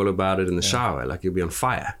 you'll know all about it in the shower, like you'll be on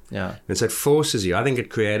fire. And so it forces you. I think it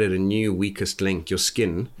created a new weakest link, your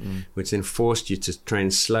skin, which then forced you to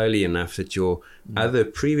train slowly enough that your other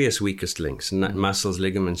previous weakest links, muscles,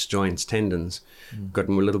 ligaments, joints, tendons, got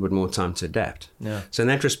a little bit more time to adapt. So in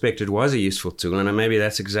that respect, it was a useful tool, and maybe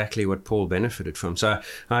that's exactly what Paul benefited from. So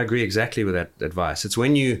I agree exactly with that advice. It's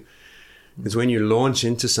when you launch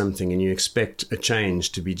into something and you expect a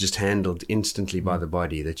change to be just handled instantly by the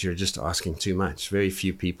body that you're just asking too much. Very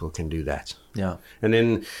few people can do that. And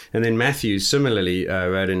then Matthew similarly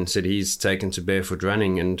wrote in and said he's taken to barefoot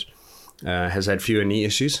running and has had fewer knee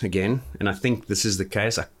issues again. And I think this is the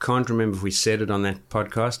case. I can't remember if we said it on that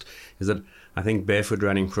podcast, is that I think barefoot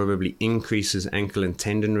running probably increases ankle and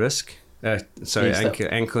tendon risk.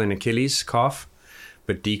 Ankle and Achilles, calf,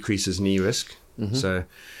 but decreases knee risk. So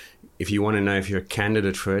if you want to know if you're a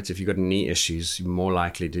candidate for it, if you've got knee issues, you're more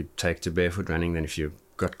likely to take to barefoot running than if you've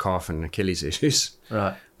got calf and Achilles issues.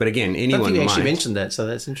 Right. But again, anyone I think you might. actually mentioned that, so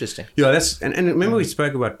that's interesting. Yeah, and remember we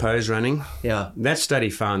spoke about pose running? Yeah. That study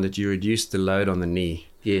found that you reduced the load on the knee.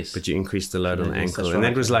 Yes. But you increased the load on the ankle. Right. And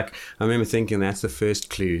that was like, I remember thinking that's the first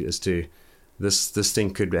clue as to this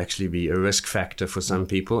thing could actually be a risk factor for some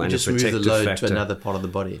people, and just a protective move the load factor to another part of the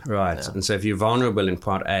body. Right. Yeah. And so if you're vulnerable in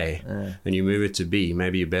part A and you move it to B,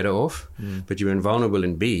 maybe you're better off. But you're invulnerable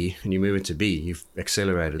in B and you move it to B, you've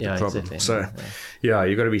accelerated the problem. Exactly. So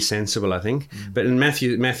you've got to be sensible, I think. But in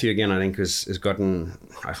Matthew again, I think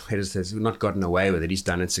has not gotten away with it. He's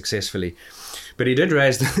done it successfully. But he did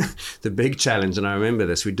raise the big challenge, and I remember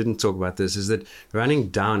this, we didn't talk about this, is that running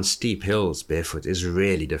down steep hills barefoot is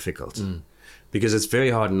really difficult. Because it's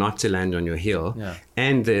very hard not to land on your heel,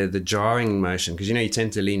 and the jarring motion, because you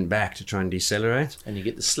tend to lean back to try and decelerate, and you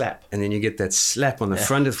get the slap, and then you get that slap on the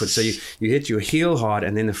front of the foot. So you hit your heel hard,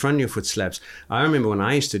 and then the front of your foot slaps. I remember when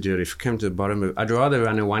I used to do it, if you come to the bottom I'd rather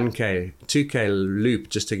run a 1K, 2K loop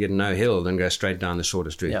just to get no hill than go straight down the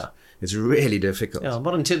shortest route. It's really difficult.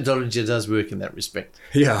 Modern technology does work in that respect.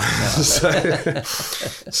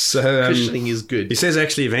 So cushioning is good. He says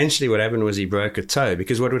actually eventually what happened was he broke a toe,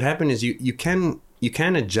 because what would happen is you can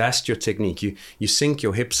adjust your technique. You sink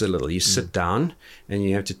your hips a little. You sit down and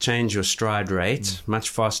you have to change your stride rate, much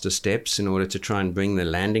faster steps in order to try and bring the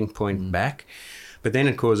landing point back. but then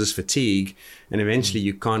it causes fatigue, and eventually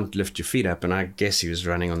you can't lift your feet up. And I guess he was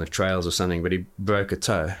running on the trails or something, but he broke a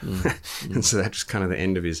toe. And so that was kind of the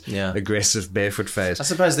end of his aggressive barefoot phase. I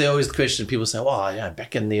suppose they always question, people say,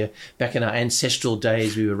 back in our ancestral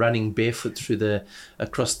days, we were running barefoot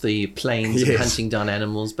across the plains and hunting down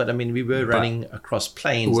animals. But I mean, we were running across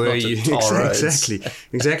plains, not tar roads.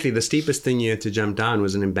 Exactly. The steepest thing you had to jump down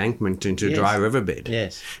was an embankment into a dry riverbed.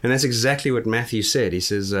 Yes. And that's exactly what Matthew said. He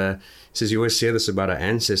says, you always hear this about our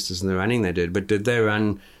ancestors and the running they did, but did they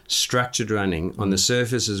run structured running on the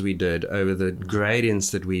surfaces we did, over the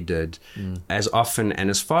gradients that we did, as often and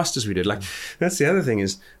as fast as we did? Like, that's the other thing,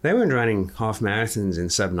 is they weren't running half marathons in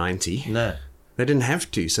sub 90. No. They didn't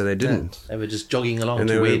have to, so they didn't. No, they were just jogging along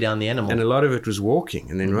to wear down the animal. And a lot of it was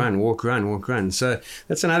walking, and then run, walk, run, walk, run. So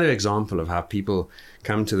that's another example of how people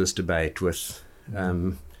come to this debate with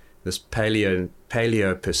this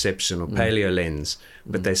paleo perception or paleo lens,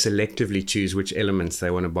 but they selectively choose which elements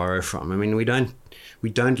they want to borrow from. I mean, we don't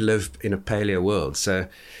live in a paleo world, so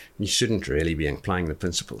you shouldn't really be applying the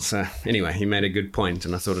principles. So anyway, he made a good point,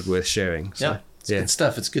 and I thought it worth sharing. So, it's good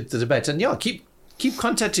stuff. It's good to debate. And keep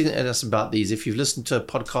contacting us about these. If you've listened to a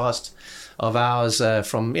podcast of ours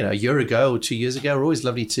from a year ago or 2 years ago, we're always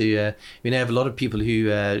lovely to. We now have a lot of people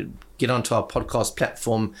who get onto our podcast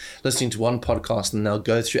platform, listening to one podcast, and they'll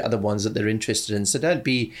go through other ones that they're interested in. So don't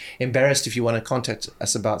be embarrassed if you want to contact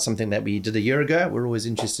us about something that we did a year ago. We're always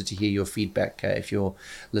interested to hear your feedback if you're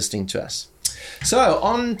listening to us. So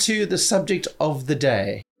on to the subject of the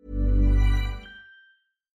day.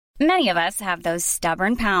 Many of us have those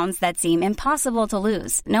stubborn pounds that seem impossible to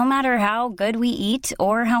lose, no matter how good we eat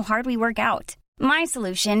or how hard we work out. My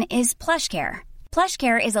solution is PlushCare.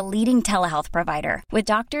 PlushCare is a leading telehealth provider with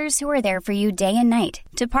doctors who are there for you day and night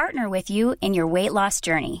to partner with you in your weight loss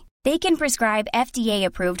journey. They can prescribe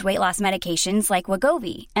FDA-approved weight loss medications like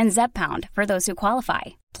Wegovy and Zepbound for those who qualify.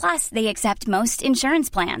 Plus, they accept most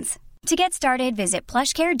insurance plans. To get started, visit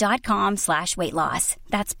plushcare.com/weightloss.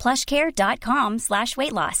 That's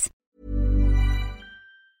plushcare.com/weightloss.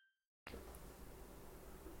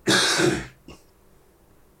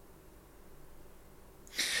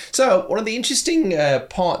 So one of the interesting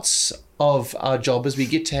parts of our job is we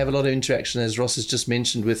get to have a lot of interaction, as Ross has just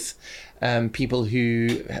mentioned, with people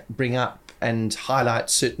who bring up and highlight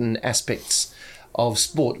certain aspects of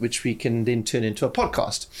sport, which we can then turn into a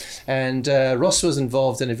podcast. And Ross was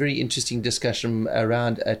involved in a very interesting discussion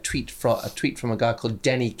around a tweet from a guy called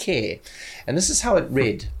Danny Kerr. And this is how it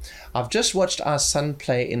read. I've just watched our son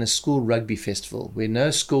play in a school rugby festival where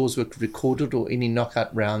no scores were recorded or any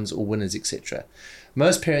knockout rounds or winners, etc.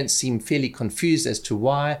 Most parents seem fairly confused as to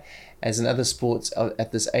why, as in other sports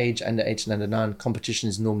at this age, under 8 and under 9, competition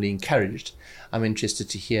is normally encouraged. I'm interested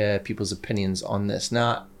to hear people's opinions on this.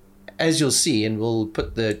 Now, as you'll see, and we'll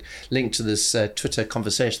put the link to this Twitter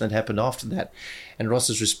conversation that happened after that, and Ross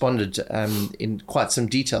has responded in quite some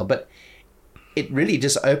detail, but it really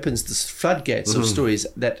just opens this floodgates of stories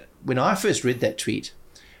that when I first read that tweet,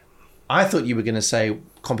 I thought you were going to say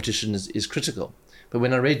competition is critical. But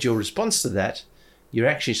when I read your response to that, you're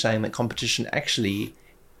actually saying that competition actually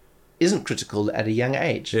isn't critical at a young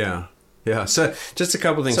age. Yeah. So just a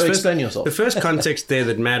couple of things. So explain yourself. The first context there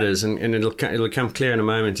that matters, and it'll come clear in a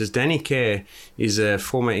moment, is Danny Kerr is a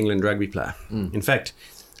former England rugby player. In fact,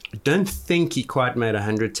 I don't think he quite made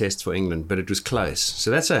 100 tests for England, but it was close.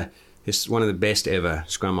 So that's one of the best ever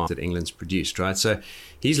scrum halves that England's produced, right? So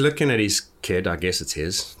he's looking at his kid, I guess it's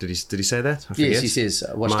his. Did he say that? Yes, he says,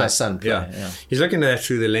 watched our son play. Yeah. He's looking at that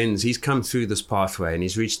through the lens. He's come through this pathway and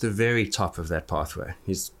he's reached the very top of that pathway.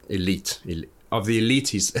 He's elite. Of the elite,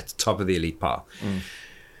 he's at the top of the elite pile.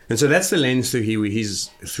 And so that's the lens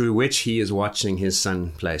through which he is watching his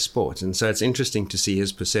son play sport. And so it's interesting to see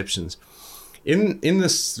his perceptions. In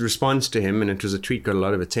this response to him, and it was a tweet, got a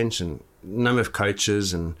lot of attention, a number of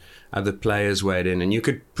coaches and other players weighed in, and you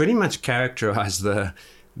could pretty much characterize the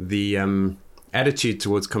attitude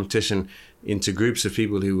towards competition into groups of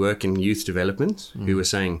people who work in youth development, who were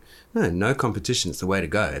saying, no competition is the way to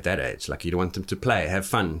go at that age. Like, you want them to play, have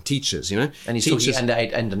fun. Teachers, And he's talking under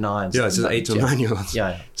 8, under 9. Yeah, it's 8 or 9-year-olds.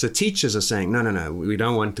 Yeah. So teachers are saying, no, we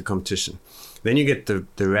don't want the competition. Then you get the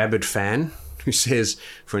rabid fan who says,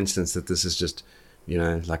 for instance, that this is just,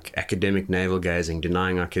 like academic navel gazing,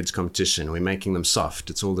 denying our kids competition. We're making them soft.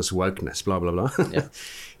 It's all this wokeness, blah, blah, blah. Yeah.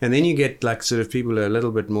 And then you get like sort of people who are a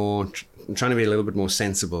little bit more, trying to be a little bit more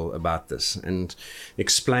sensible about this and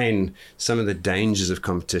explain some of the dangers of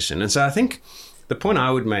competition. And so I think the point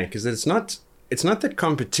I would make is that it's not that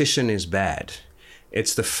competition is bad.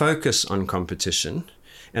 It's the focus on competition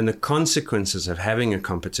and the consequences of having a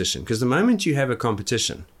competition. Because the moment you have a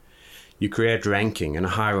competition, you create ranking and a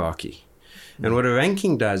hierarchy. And what a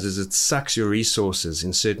ranking does is it sucks your resources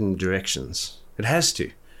in certain directions. It has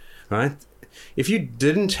to, right? If you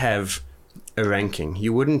didn't have a ranking,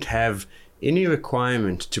 you wouldn't have any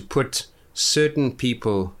requirement to put certain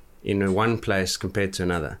people in one place compared to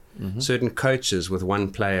another. Certain coaches with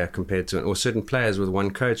one player compared to, or certain players with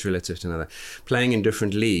one coach relative to another, playing in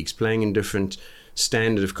different leagues, playing in different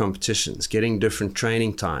standard of competitions, getting different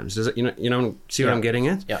training times. Does it, see what I'm getting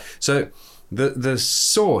at? Yeah. So the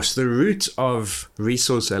source, the root of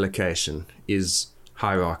resource allocation is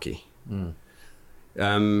hierarchy. Think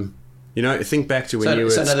back to when you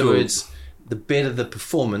were at in other school. words, the better the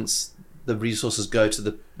performance, the resources go to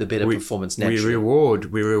the better performance naturally.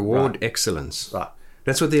 We reward Right. excellence. Right.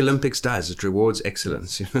 That's what the Olympics does. It rewards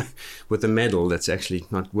excellence, with a medal that's actually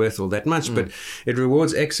not worth all that much, but it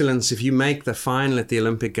rewards excellence. If you make the final at the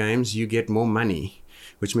Olympic Games, you get more money,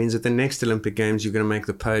 which means at the next Olympic Games, you're going to make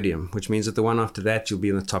the podium, which means that the one after that, you'll be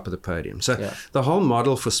on the top of the podium. So the whole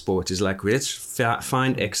model for sport is like, let's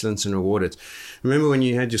find excellence and reward it. Remember when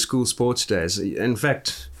you had your school sports days? In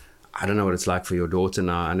fact, I don't know what it's like for your daughter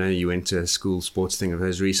now. I know you went to a school sports thing of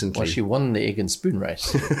hers recently. Well, she won the egg and spoon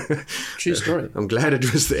race. True story. I'm glad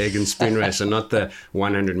it was the egg and spoon race and not the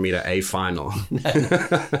 100-meter A final.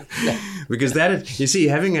 Because you see,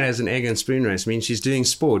 having it as an egg and spoon race means she's doing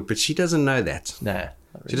sport, but she doesn't know that. No.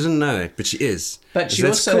 She doesn't know it, but she is. But she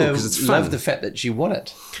also loved the fact that she won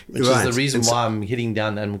it, which is the reason why I'm hitting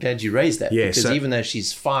down. And I'm glad you raised that. Yeah, because even though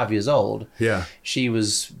she's 5 years old, she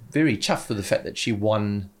was very chuffed with the fact that she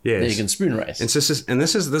won the egg and spoon race. And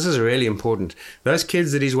this is really important. Those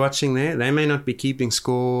kids that he's watching there, they may not be keeping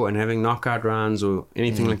score and having knockout rounds or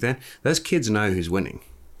anything like that. Those kids know who's winning.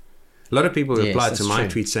 A lot of people replied to my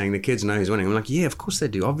tweet saying the kids know who's winning. I'm like, yeah, of course they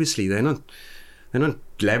do. Obviously, they're not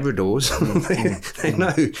Labradors.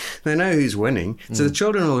 they know who's winning. So the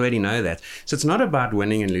children already know that. So it's not about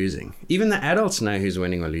winning and losing. Even the adults know who's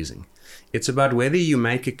winning or losing. It's about whether you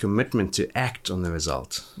make a commitment to act on the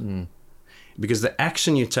result. Because the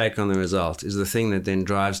action you take on the result is the thing that then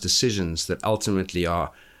drives decisions that ultimately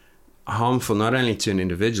are harmful not only to an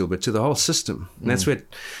individual but to the whole system. And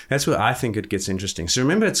that's where I think it gets interesting. So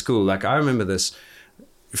remember at school, like I remember this,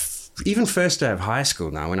 even first day of high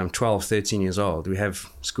school now, when I'm 12, 13 years old, we have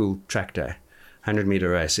school track day, 100-meter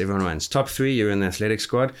race. Everyone runs. Top 3, you're in the athletic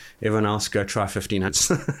squad. Everyone else go try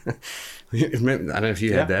 1500s. I don't know if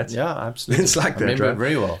you had that. Yeah, absolutely. It's like I remember it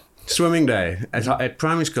very well. Swimming day. At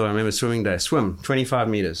primary school, I remember swimming day. Swim, 25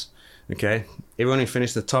 meters. Okay? Everyone who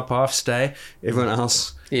finished the top half, stay. Everyone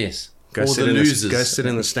else... Yes. Go sit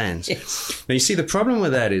in the stands. Yes. Now, you see, the problem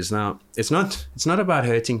with that is now, it's not about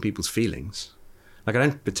hurting people's feelings. Like, I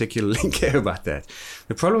don't particularly care about that.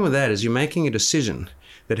 The problem with that is you're making a decision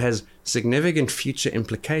that has significant future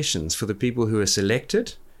implications for the people who are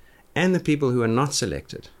selected and the people who are not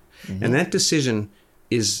selected. And that decision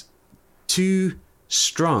is too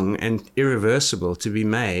strong and irreversible to be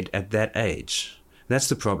made at that age. That's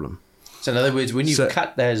the problem. So in other words, when you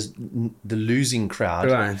cut the losing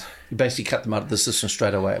crowd, you basically cut them out of the system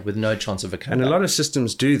straight away with no chance of a comeback. And a lot of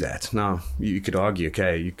systems do that. Now, you could argue,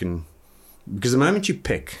 okay, you can... Because the moment you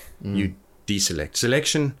pick, you deselect.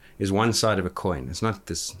 Selection is one side of a coin. It's not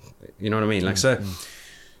this, you know what I mean? Like,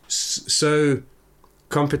 so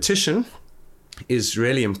competition is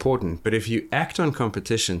really important. But if you act on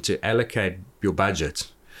competition to allocate your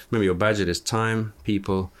budget, remember your budget is time,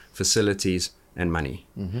 people, facilities, and money.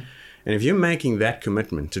 And if you're making that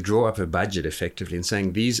commitment to draw up a budget effectively and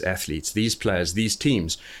saying these athletes, these players, these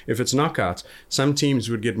teams, if it's knockout, some teams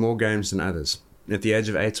would get more games than others at the age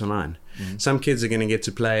of 8 or 9. Some kids are going to get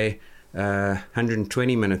to play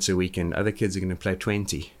 120 minutes a weekend. Other kids are going to play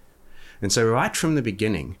 20. And so right from the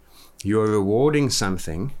beginning, you're rewarding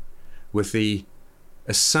something with the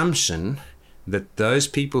assumption that those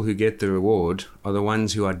people who get the reward are the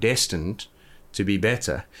ones who are destined to be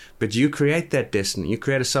better. But you create that destiny. You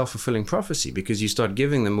create a self-fulfilling prophecy because you start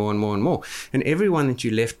giving them more and more and more. And everyone that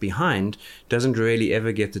you left behind doesn't really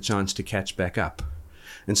ever get the chance to catch back up.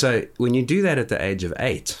 And so when you do that at the age of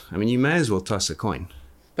 8, I mean, you may as well toss a coin.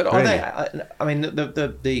 But are they, I mean,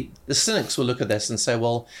 the cynics will look at this and say,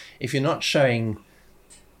 well, if you're not showing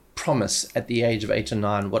promise at the age of 8 or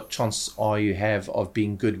 9, what chance are you have of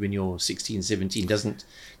being good when you're 16, 17? Doesn't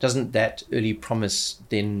that early promise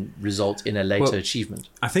then result in a later achievement?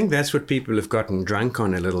 I think that's what people have gotten drunk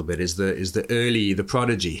on a little bit, is the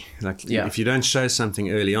prodigy. Like, if you don't show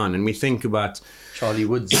something early on, and we think about Charlie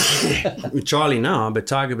Woods. Charlie now, but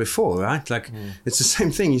Tiger before, right? Like, it's the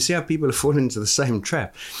same thing. You see how people have fallen into the same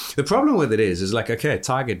trap. The problem with it is like, okay,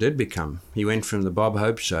 Tiger he went from the Bob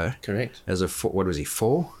Hope show. Correct. As what was he,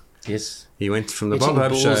 4? Yes. He went from the Bob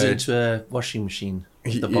Hope show into a washing machine.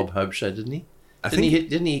 the Bob Hope show, didn't he? I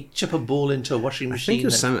Didn't he chip a ball into a washing machine? I think it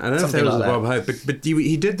was I don't know if that was like Bob Hope, but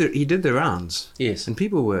he did the rounds. Yes. And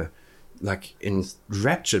people were like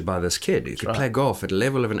enraptured by this kid who could play golf at a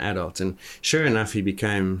level of an adult. And sure enough, he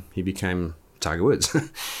became Tiger Woods.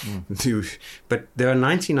 But there are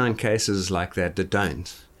 99 cases like that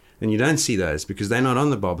don't. And you don't see those because they're not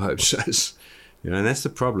on the Bob Hope shows. And that's the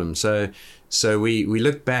problem. So we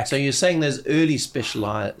look back. So you're saying those early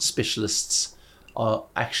specialists are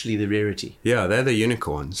actually the rarity. Yeah, they're the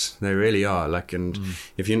unicorns. They really are.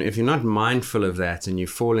 If you're not mindful of that and you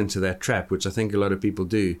fall into that trap, which I think a lot of people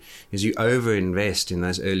do, is you overinvest in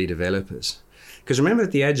those early developers. Because remember,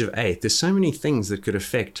 at the age of 8, there's so many things that could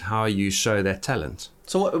affect how you show that talent.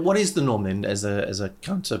 So what is the norm then, as a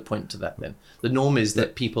counterpoint to that then? The norm is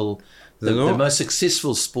that people, the most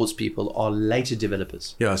successful sports people are later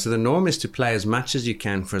developers. Yeah, so the norm is to play as much as you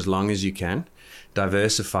can for as long as you can,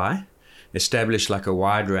 diversify, establish like a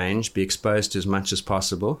wide range, be exposed to as much as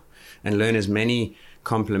possible, and learn as many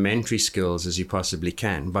complementary skills as you possibly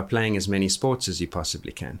can by playing as many sports as you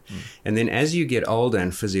possibly can. And then as you get older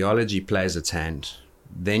and physiology plays its hand,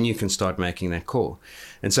 then you can start making that call.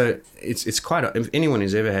 And so it's quite, if anyone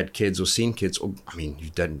who's ever had kids or seen kids, or I mean,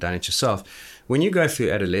 you've done it yourself, when you go through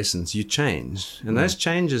adolescence, you change. And those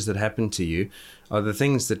changes that happen to you are the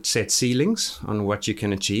things that set ceilings on what you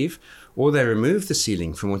can achieve, or they remove the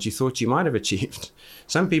ceiling from what you thought you might have achieved.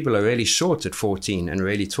 Some people are really short at 14 and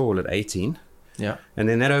really tall at 18. Yeah. And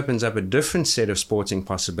then that opens up a different set of sporting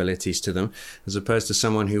possibilities to them, as opposed to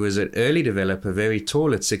someone who was an early developer, very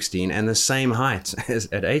tall at 16 and the same height as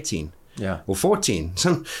at 18. Yeah. Or 14.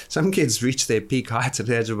 Some kids reach their peak height at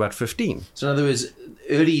the age of about 15. So in other words,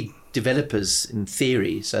 early developers in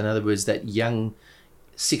theory, so in other words, that young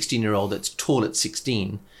 16-year-old that's tall at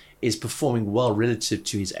 16 is performing well relative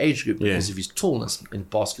to his age group because of his tallness in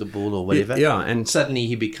basketball or whatever. Yeah, and suddenly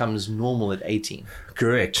he becomes normal at 18.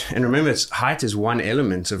 Correct. And remember, height is one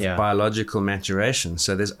element of biological maturation.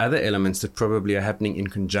 So there's other elements that probably are happening in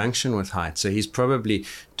conjunction with height. So he's probably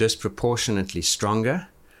disproportionately stronger,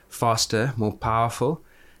 faster, more powerful,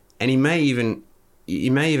 and he may even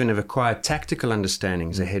have acquired tactical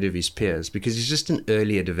understandings ahead of his peers because he's just an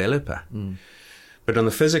earlier developer. But on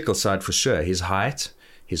the physical side, for sure, his height,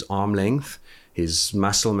 his arm length, his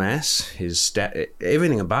muscle mass,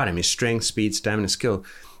 everything about him, his strength, speed, stamina, skill,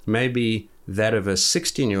 may be that of a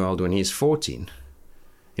 16-year-old when he's 14. And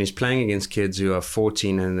he's playing against kids who are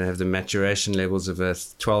 14 and they have the maturation levels of a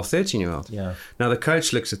 12, 13-year-old. Yeah. Now, the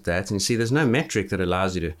coach looks at that and you see there's no metric that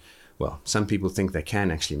allows you to, well, some people think they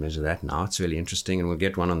can actually measure that now. It's really interesting, and we'll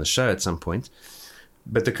get one on the show at some point.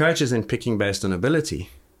 But the coach is then picking based on ability.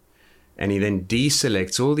 And he then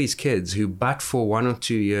deselects all these kids who, but for 1 or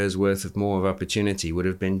 2 years worth of more of opportunity, would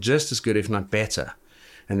have been just as good, if not better.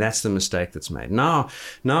 And that's the mistake that's made. Now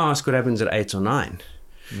ask what happens at 8 or 9.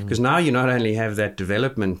 Because now you not only have that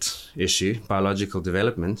development issue, biological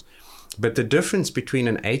development, but the difference between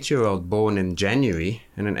an 8-year-old born in January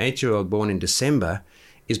and an 8-year-old born in December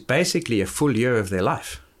is basically a full year of their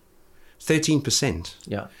life. 13%.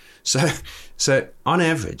 Yeah. So on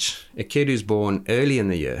average, a kid who's born early in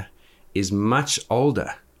the year is much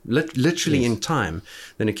older, literally in time,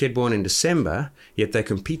 than a kid born in December, yet they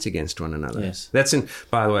compete against one another. Yes.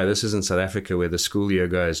 By the way, this is in South Africa where the school year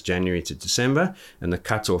goes January to December, and the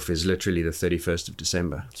cutoff is literally the 31st of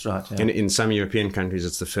December. That's right. Yeah. And in some European countries,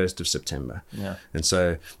 it's the 1st of September. Yeah. And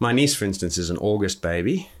so my niece, for instance, is an August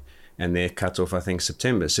baby, and their cutoff, I think,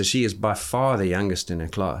 September. So she is by far the youngest in her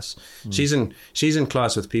class. She's in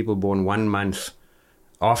class with people born 1 month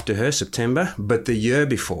after her, September, but the year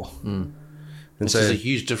before. And Which so is a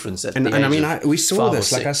huge difference. and I mean, we saw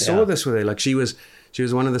this. I saw this with her. Like she was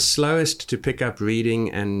one of the slowest to pick up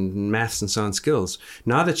reading and maths and so on skills.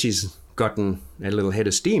 Now that she's gotten a little head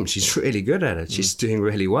of steam, she's really good at it. She's doing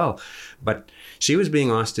really well. But she was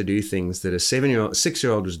being asked to do things that a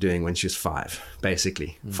 6-year-old was doing when she was 5,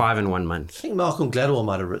 basically 5 in 1 month. I think Malcolm Gladwell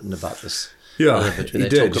might have written about this. Yeah, he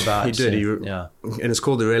did. And it's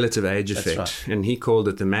called the relative age effect. Right. And he called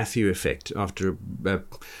it the Matthew effect after a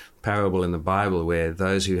parable in the Bible where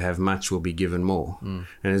those who have much will be given more. And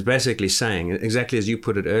it's basically saying, exactly as you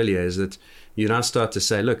put it earlier, is that you now start to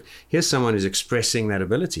say, look, here's someone who's expressing that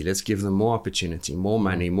ability. Let's give them more opportunity, more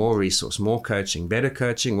money, more resource, more coaching,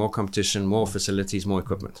 more competition, more facilities, more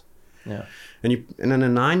equipment. Yeah. And then a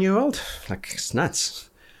 9-year-old, like, it's nuts.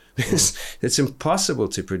 It's impossible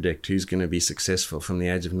to predict who's going to be successful from the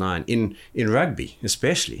age of 9 in rugby,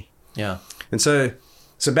 especially. Yeah. And so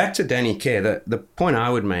back to Danny Kerr, the point I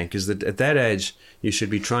would make is that at that age, you should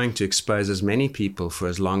be trying to expose as many people for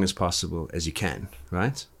as long as possible as you can,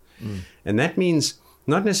 right? And that means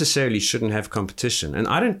not necessarily shouldn't have competition. And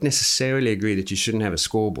I don't necessarily agree that you shouldn't have a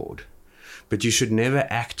scoreboard, but you should never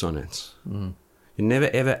act on it. You never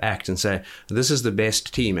ever act and say, this is the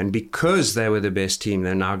best team, and because they were the best team,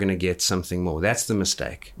 they're now going to get something more. That's the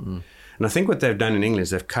mistake. And I think what they've done in England is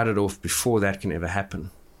they've cut it off before that can ever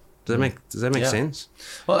happen. Does that make sense?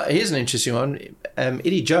 Well, here's an interesting one.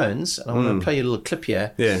 Eddie Jones, and I want to play you a little clip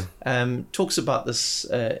here, talks about this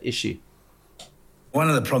issue. One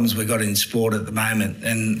of the problems we've got in sport at the moment,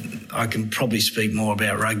 and I can probably speak more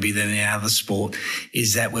about rugby than any other sport,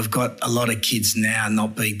 is that we've got a lot of kids now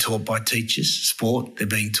not being taught by teachers, sport. They're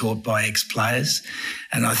being taught by ex-players.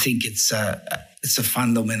 And I think it's a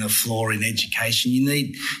fundamental flaw in education.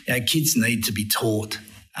 Kids need to be taught.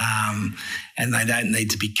 And they don't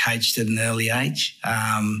need to be coached at an early age.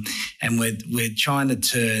 And we're trying to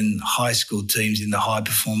turn high school teams into high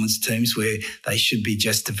performance teams where they should be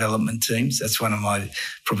just development teams. That's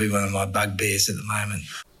probably one of my bugbears at the moment.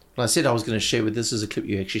 Well, I said I was going to share with this as a clip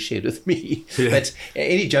you actually shared with me. But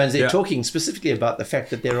Eddie Jones, they're talking specifically about the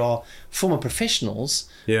fact that there are former professionals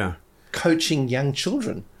coaching young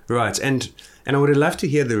children. Right, and I would have loved to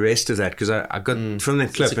hear the rest of that, because I got from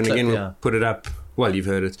that clip, and again we'll put it up. Well, you've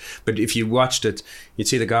heard it, but if you watched it, you'd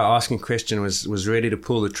see the guy asking a question was ready to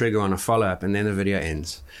pull the trigger on a follow-up, and then the video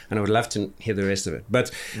ends. And I would love to hear the rest of it.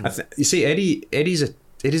 But you see, Eddie's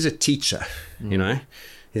a teacher, you know.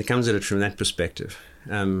 He comes at it from that perspective.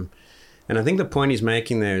 And I think the point he's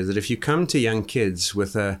making there is that if you come to young kids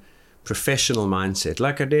with a professional mindset,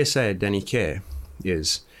 like I dare say Danny Kerr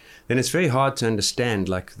is, then it's very hard to understand,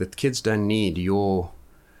 like, that kids don't need your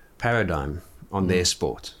paradigm on their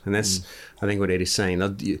sport. And that's, I think, what Eddie's saying.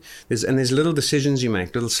 There's little decisions you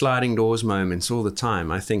make, little sliding doors moments all the time,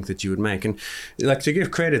 I think, that you would make. And, like, to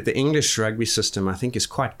give credit, the English rugby system, I think, is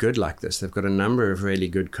quite good like this. They've got a number of really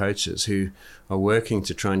good coaches who are working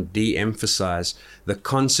to try and de-emphasize the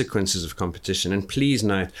consequences of competition. And please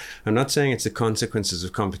note, I'm not saying it's the consequences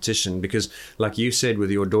of competition, because, like you said with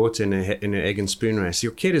your daughter in an egg and spoon race,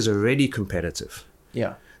 your kid is already competitive.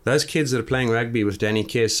 Yeah. Those kids that are playing rugby with Danny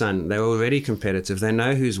Kerr's son, they're already competitive. They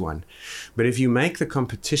know who's won. But if you make the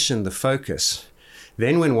competition the focus,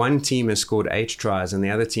 then when one team has scored 8 tries and the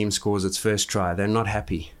other team scores its first try, they're not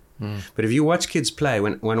happy. But if you watch kids play,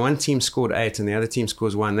 when one team scored 8 and the other team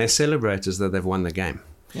scores 1, they celebrate as though they've won the game.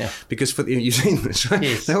 Yeah. Because you've seen this, right?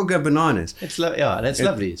 Yes. They all go bananas. It's and it's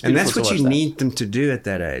lovely. It's and that's what you need them to do at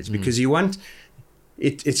that age, because you want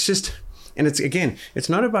it. It's just. And it's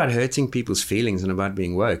not about hurting people's feelings and about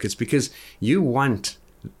being woke. It's because you want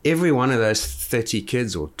every one of those 30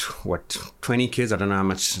 kids or 20 kids, I don't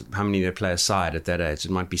know how many they play a side at that age.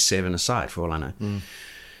 It might be 7 a side for all I know.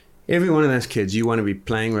 Every one of those kids, you want to be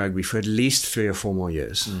playing rugby for at least 3 or 4 more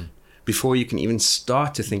years before you can even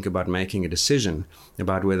start to think about making a decision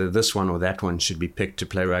about whether this one or that one should be picked to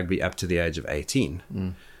play rugby up to the age of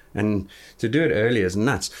 18. And to do it early is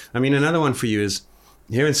nuts. I mean, another one for you is,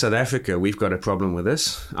 here in South Africa, we've got a problem with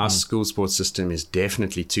this. Our school sports system is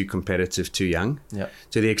definitely too competitive, too young,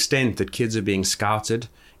 to the extent that kids are being scouted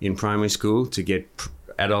in primary school to get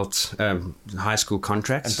adult high school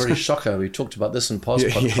contracts. And British soccer, we talked about this in past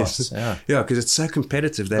podcasts. Yeah, because it's so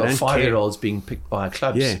competitive. They don't 5-year-olds being picked by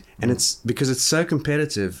clubs. Yeah, and it's because it's so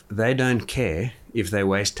competitive, they don't care if they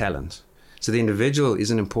waste talent. So the individual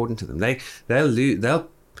isn't important to them. They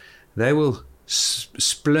will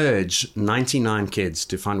splurge 99 kids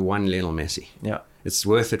to find one Lionel Messi. Yeah, it's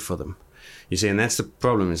worth it for them. You see, and that's the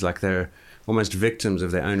problem, is like they're almost victims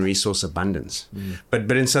of their own resource abundance. But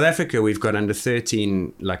in South Africa, we've got under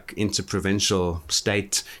 13 like interprovincial,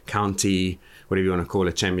 state, county, whatever you want to call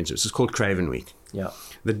it, championships. It's called Craven Week. Yeah.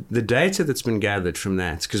 The data that's been gathered from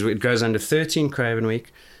that, because it goes under 13 Craven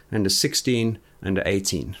Week, under 16, under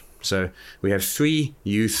 18. So we have 3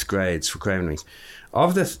 youth grades for Craven Week.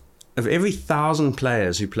 Of every 1,000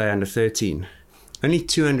 players who play under 13, only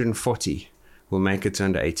 240 will make it to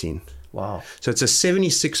under 18. Wow. So it's a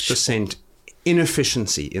 76%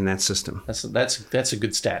 inefficiency in that system. That's a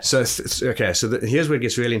good stat. So, here's where it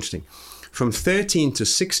gets really interesting. From 13 to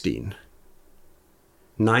 16,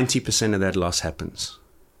 90% of that loss happens.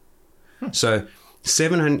 So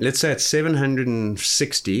 700, let's say it's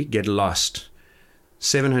 760 get lost.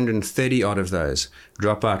 730 odd of those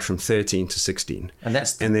drop out from 13 to 16. And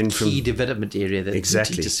that's the key development area, that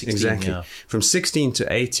 13 to 16. Exactly. Yeah. From 16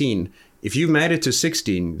 to 18, if you've made it to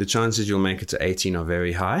 16, the chances you'll make it to 18 are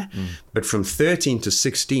very high. But from 13 to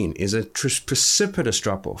 16 is a precipitous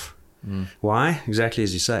drop-off. Why? Exactly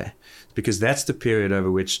as you say. Because that's the period over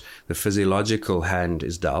which the physiological hand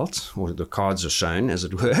is dealt, or the cards are shown, as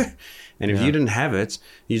it were. And if you didn't have it,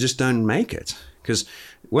 you just don't make it. Because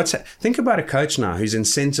think about a coach now who's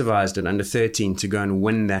incentivized at under 13 to go and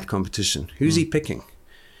win that competition. Who's he picking?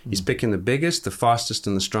 He's picking the biggest, the fastest,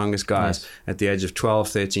 and the strongest guys at the age of 12,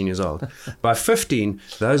 13 years old. By 15,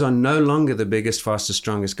 those are no longer the biggest, fastest,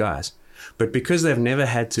 strongest guys. But because they've never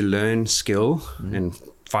had to learn skill and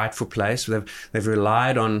fight for place, they've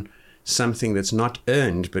relied on something that's not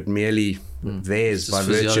earned, but merely theirs by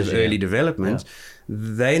virtue of early development,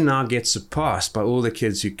 they now get surpassed by all the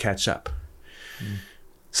kids who catch up.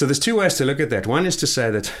 So there's two ways to look at that. One is to say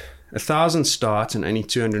that 1,000 start and only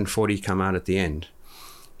 240 come out at the end.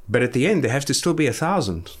 But at the end, there have to still be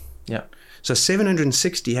 1,000. Yeah. So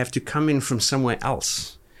 760 have to come in from somewhere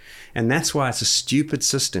else. And that's why it's a stupid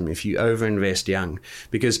system if you overinvest young,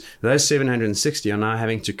 because those 760 are now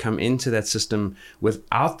having to come into that system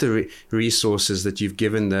without the resources that you've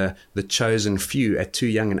given the chosen few at too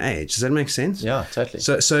young an age. Does that make sense? Yeah, totally.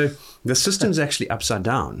 So the system's actually upside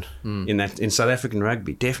down in South African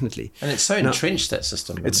rugby, definitely. And it's so entrenched, that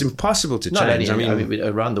system. It's impossible to not change. Only, I mean,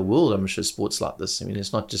 around the world, I'm sure sports like this. I mean,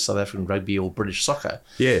 it's not just South African rugby or British soccer.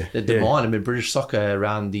 Yeah. The demand, I mean, British soccer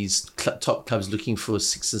around these top clubs looking for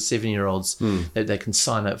 6 and 7-year-olds that they can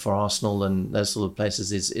sign up for Arsenal and those sort of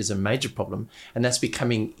places is a major problem. And that's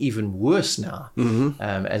becoming even worse now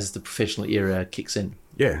as the professional era kicks in.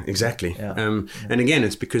 Yeah, exactly. Yeah. And again,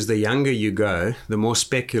 it's because the younger you go, the more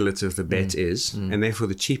speculative the bet is, and therefore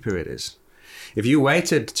the cheaper it is. If you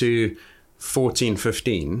waited to 14,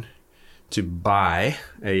 15 to buy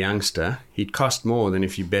a youngster, he'd cost more than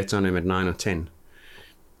if you bet on him at 9 or 10.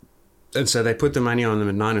 And so they put the money on them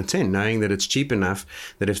at 9 or 10, knowing that it's cheap enough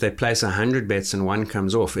that if they place 100 bets and one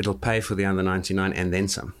comes off, it'll pay for the other 99 and then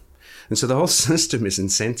some. And so the whole system is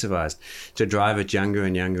incentivized to drive it younger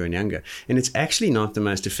and younger and younger. And it's actually not the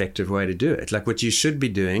most effective way to do it. Like what you should be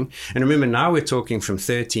doing, and remember now we're talking from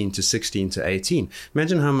 13 to 16 to 18.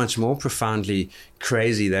 Imagine how much more profoundly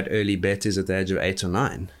crazy that early bet is at the age of 8 or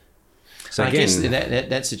 9. So I guess in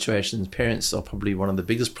that situation, parents are probably one of the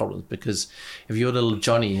biggest problems, because if your little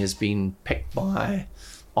Johnny has been picked by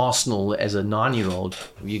Arsenal as a 9-year-old,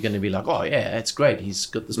 you're going to be like, oh yeah, it's great, he's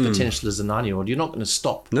got this potential as a 9-year-old. You're not going to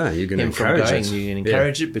stop you're going to him from encourage going. it. You're going to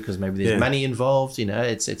encourage it because maybe there's money involved. You know,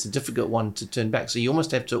 it's a difficult one to turn back. So you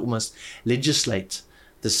almost have to legislate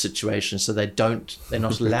this situation so they're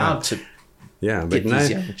not allowed to. Yeah, but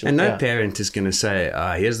no parent is going to say,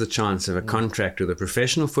 here's the chance of a contract with a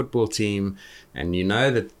professional football team, and you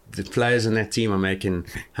know that the players in that team are making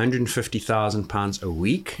 £150,000 a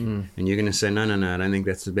week, and you're going to say, no, I don't think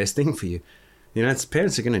that's the best thing for you. You know,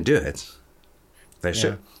 parents are going to do it. They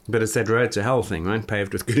should. But it's that road to hell thing, right?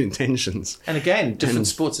 Paved with good intentions. And again, different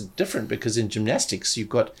sports are different, because in gymnastics, you've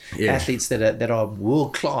got athletes that are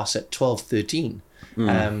world class at 12, 13.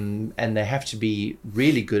 And they have to be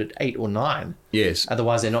really good at 8 or 9. Yes.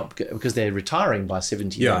 Otherwise, they're not, because they're retiring by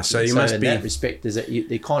 17. Yeah. So you must in that respect,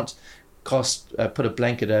 they can't put a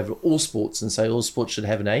blanket over all sports and say all sports should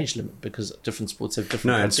have an age limit, because different sports have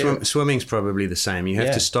different. No, swimming's probably the same. You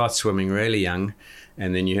have to start swimming really young,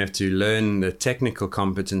 and then you have to learn the technical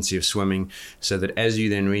competency of swimming, so that as you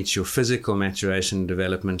then reach your physical maturation and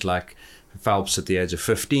development, like Phelps at the age of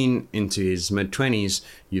 15 into his mid-20s,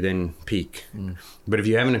 you then peak. But if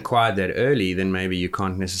you haven't acquired that early, then maybe you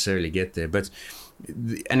can't necessarily get there.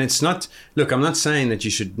 And it's not, look, I'm not saying that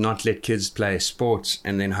you should not let kids play sports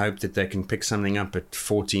and then hope that they can pick something up at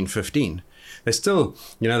 14, 15. They're still,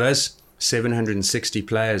 those 760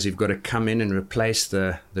 players who've got to come in and replace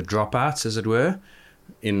the dropouts, as it were,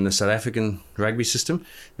 in the South African rugby system.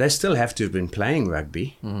 They still have to have been playing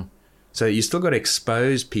rugby. So you still got to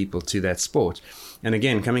expose people to that sport. And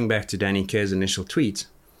again, coming back to Danny Kerr's initial tweet,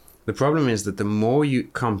 the problem is that the more you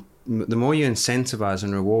incentivize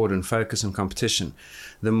and reward and focus on competition,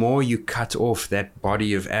 the more you cut off that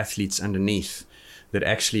body of athletes underneath that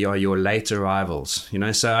actually are your late arrivals.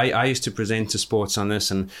 So I used to present to sports on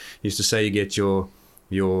this, and used to say you get your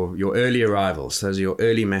early arrivals. Those are your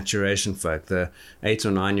early maturation folk, the 8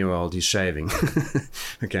 or 9-year-old who's shaving.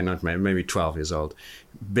 Okay, not maybe 12 years old.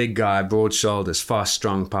 Big guy, broad shoulders, fast,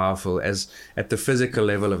 strong, powerful, as at the physical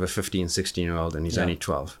level of a 15, 16-year-old, and he's only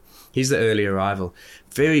 12. He's the early arrival.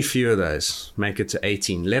 Very few of those make it to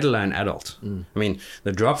 18, let alone adult. I mean,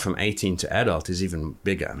 the drop from 18 to adult is even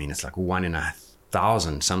bigger. I mean, it's like 1 in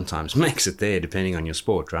 1,000 sometimes makes it there, depending on your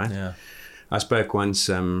sport, right? Yeah. I spoke once,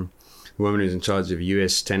 a woman who's in charge of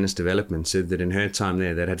US tennis development said that in her time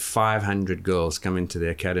there, they'd had 500 girls come into the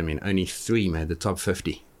academy, and only 3 made the top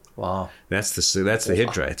 50. Wow. That's the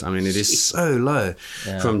hit rate. I mean, it is so low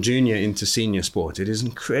from junior into senior sport. It is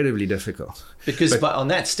incredibly difficult. Because but on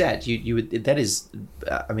that stat, you would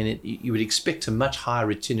expect a much higher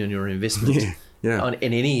return on your investment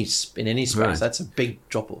in any space. Right. That's a big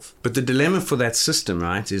drop off. But the dilemma for that system,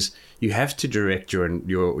 right, is you have to direct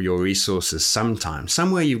your resources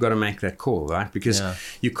somewhere you've got to make that call, right? Because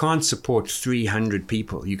you can't support 300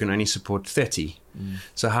 people. You can only support 30.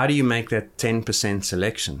 So how do you make that 10%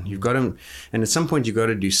 selection? You've got to, and at some point you've got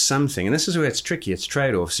to do something. And this is where it's tricky. It's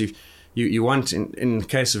trade-offs. You want, in the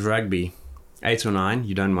case of rugby, 8 or 9,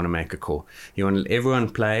 you don't want to make a call. You want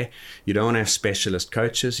everyone play. You don't want to have specialist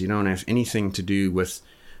coaches. You don't want to have anything to do with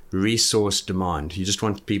resource demand. You just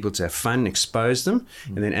want people to have fun, expose them.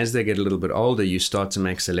 And then as they get a little bit older, you start to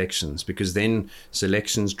make selections, because then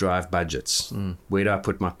selections drive budgets. Where do I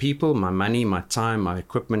put my people, my money, my time, my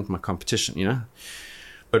equipment, my competition,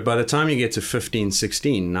 But by the time you get to 15,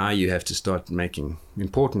 16, now you have to start making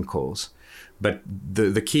important calls. But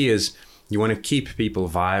the key is, you want to keep people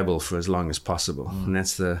viable for as long as possible, and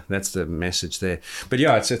that's the message there. But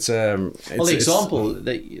yeah, it's the example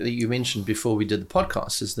that you mentioned before we did the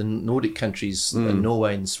podcast is the Nordic countries,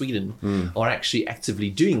 Norway and Sweden, are actually actively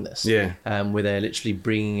doing this. Where they're literally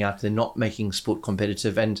bringing out, they're not making sport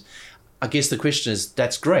competitive, and I guess the question is,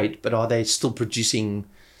 that's great, but are they still producing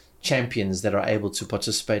champions that are able to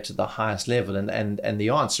participate at the highest level? And the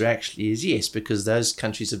answer actually is yes, because those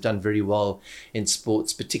countries have done very well in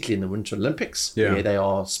sports, particularly in the Winter Olympics, where they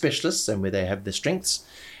are specialists and where they have their strengths.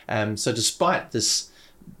 So despite this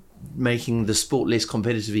making the sport less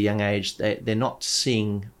competitive at a young age, they're not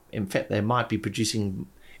seeing, in fact, they might be producing.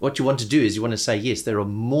 What you want to do is you want to say, yes, there are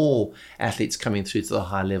more athletes coming through to the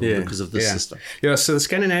high level because of this system. Yeah, so the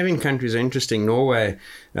Scandinavian countries are interesting. Norway,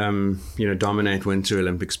 dominate Winter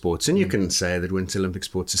Olympic sports. And you can say that Winter Olympic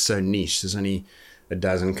sports is so niche. There's only a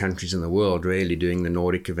dozen countries in the world really doing the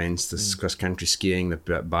Nordic events, the cross-country skiing, the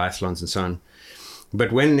biathlons and so on.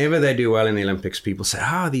 But whenever they do well in the Olympics, people say,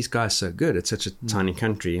 these guys are so good. It's such a tiny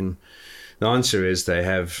country. And the answer is they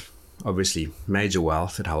have... obviously major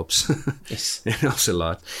wealth. It helps. Yes. It helps a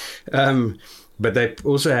lot. But they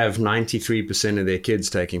also have 93% of their kids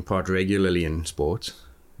taking part regularly in sport.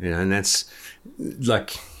 And that's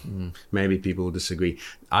like, maybe people will disagree.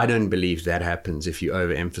 I don't believe that happens if you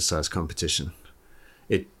overemphasize competition.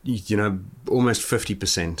 Almost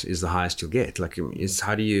 50% is the highest you'll get. Like,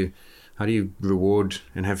 how do you reward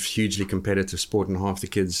and have hugely competitive sport and half the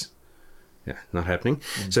kids? Yeah, not happening.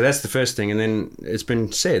 So that's the first thing. And then it's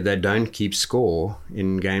been said they don't keep score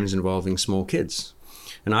in games involving small kids.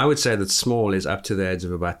 And I would say that small is up to the age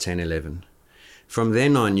of about 10, 11. From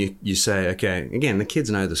then on, you say, okay, again, the kids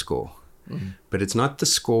know the score. But it's not the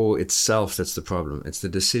score itself that's the problem. It's the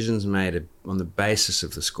decisions made on the basis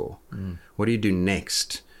of the score. What do you do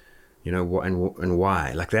next? And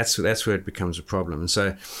why? Like that's where it becomes a problem. And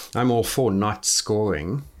so I'm all for not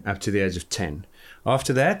scoring up to the age of 10.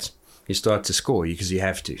 After that, you start to score because you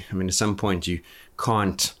have to. I mean, at some point you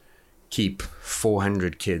can't keep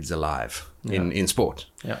 400 kids alive in sport.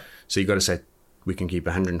 Yeah. So you got to say, we can keep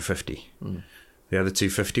 150. The other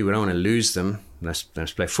 250, we don't want to lose them. Let's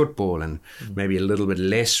play football and maybe a little bit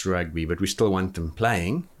less rugby, but we still want them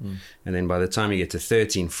playing. And then by the time you get to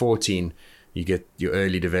 13, 14, you get your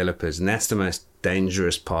early developers. And that's the most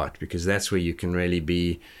dangerous part, because that's where you can really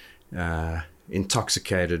be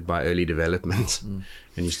intoxicated by early development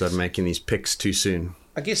and you start making these picks too soon.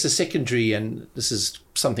 I guess the secondary, and this is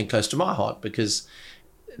something close to my heart, because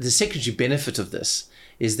the secondary benefit of this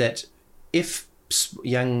is that if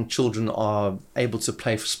young children are able to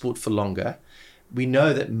play for sport for longer, we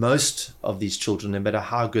know that most of these children, no matter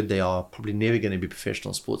how good they are probably never going to be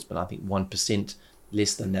professional sportsmen. I think 1%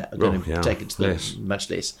 less than that are going to take it to much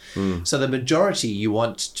less. So the majority, you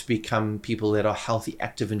want to become people that are healthy,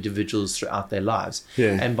 active individuals throughout their lives.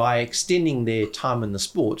 And by extending their time in the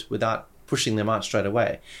sport without pushing them out straight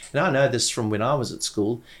away. And I know this from when I was at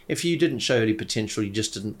school. If you didn't show any potential, you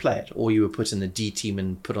just didn't play it, or you were put in the D team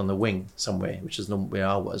and put on the wing somewhere, which is not where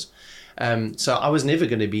I was. So I was never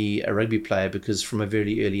going to be a rugby player, because from a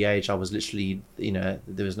very early age, I was literally, there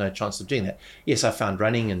was no chance of doing that. Yes, I found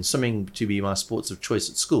running and swimming to be my sports of choice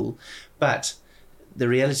at school. But the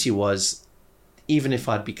reality was, even if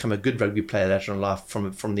I'd become a good rugby player later in life,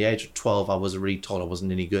 from the age of 12, I was already told I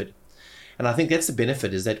wasn't any good. And I think that's the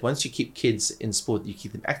benefit, is that once you keep kids in sport, you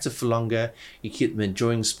keep them active for longer, you keep them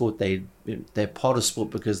enjoying sport. They're part of sport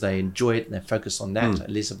because they enjoy it and they focus on that,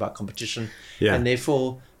 less about competition. And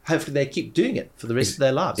therefore, hopefully they keep doing it for the rest of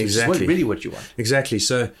their lives. Exactly. Which is really what you want. Exactly.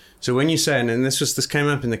 So when you say, and this came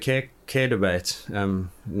up in the care debate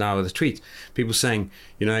now with a tweet, people saying,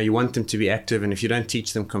 you want them to be active, and if you don't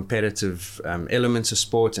teach them competitive elements of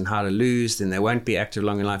sport and how to lose, then they won't be active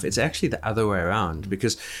long in life. It's actually the other way around,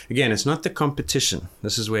 because again, it's not the competition.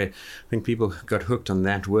 This is where I think people got hooked on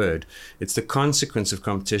that word. It's the consequence of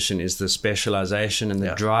competition is the specialization and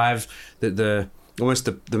the drive, almost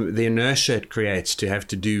the inertia it creates to have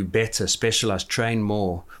to do better, specialize, train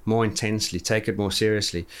more intensely, take it more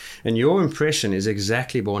seriously. And your impression is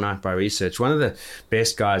exactly borne out by research. One of the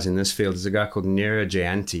best guys in this field is a guy called Neera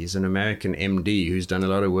Jayanti. He's an American MD who's done a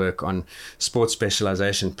lot of work on sports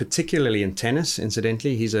specialization, particularly in tennis,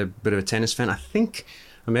 incidentally. He's a bit of a tennis fan.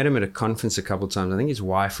 I met him at a conference a couple of times. I think his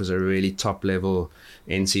wife was a really top-level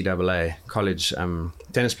NCAA college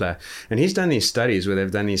tennis player. And he's done these studies where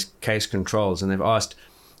they've done these case controls, and they've asked,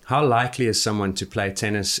 how likely is someone to play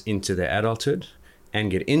tennis into their adulthood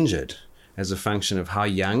and get injured as a function of how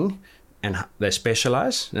young and they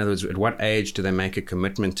specialize? In other words, at what age do they make a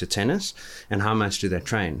commitment to tennis, and how much do they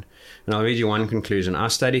train? And I'll read you one conclusion.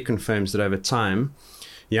 Our study confirms that over time,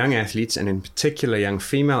 young athletes, and in particular young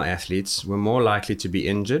female athletes, were more likely to be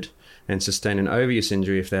injured and sustain an overuse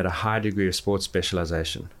injury if they had a high degree of sports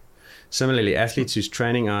specialization. Similarly, athletes whose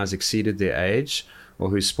training hours exceeded their age or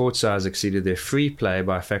whose sports hours exceeded their free play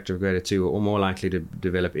by a factor of greater 2 were all more likely to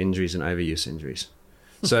develop injuries and overuse injuries.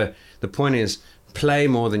 So the point is, play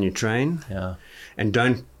more than you train, and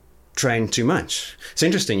don't train too much. It's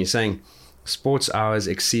interesting, you're saying sports hours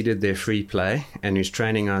exceeded their free play and whose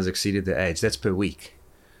training hours exceeded their age. That's per week.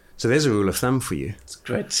 So there's a rule of thumb for you. It's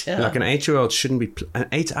great. Yeah. Like an 8-year-old shouldn't be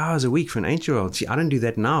 8 hours a week for an 8-year-old. See, I don't do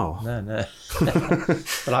that now. No.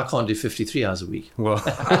 But I can't do 53 hours a week. Well,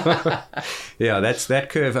 that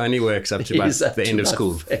curve only works up to about the end of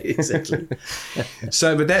school. Exactly.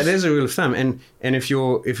 So, but there's a rule of thumb, and if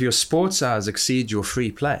your sports hours exceed your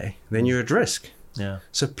free play, then you're at risk. Yeah.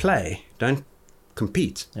 So play, don't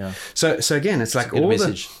compete. Yeah. So again, it's like all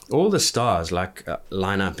all the stars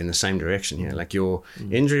line up in the same direction here. Like your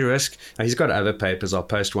injury risk. He's got other papers. I'll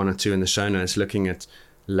post one or two in the show notes looking at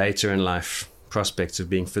later in life prospects of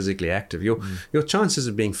being physically active. Your chances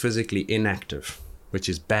of being physically inactive, which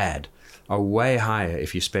is bad, are way higher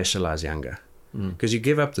if you specialize younger. Because you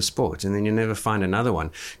give up the sport and then you never find another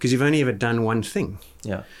one because you've only ever done one thing.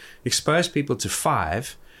 Yeah. Expose people to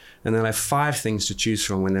 5 and they'll have 5 things to choose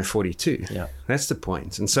from when they're 42. Yeah. That's the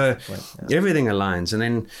point. And so everything aligns. And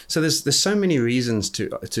then, so there's so many reasons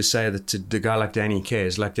to say that to the guy like Danny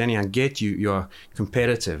cares. Like, Danny, I get you're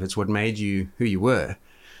competitive. It's what made you who you were.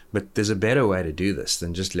 But there's a better way to do this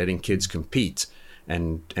than just letting kids compete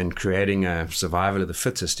and creating a survival of the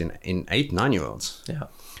fittest in 8-9-year-olds. Yeah.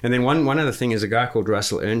 And then one other thing is a guy called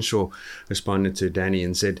Russell Earnshaw responded to Danny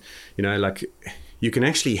and said, you can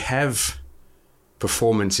actually have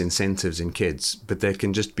performance incentives in kids, but they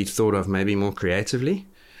can just be thought of maybe more creatively.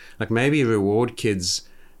 Like maybe reward kids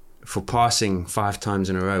for passing 5 times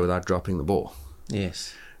in a row without dropping the ball.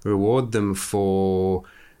 Yes. Reward them for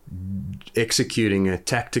executing a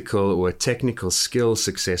tactical or a technical skill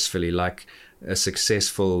successfully, like a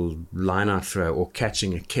successful line-out throw or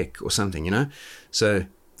catching a kick or something, so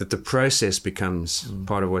that the process becomes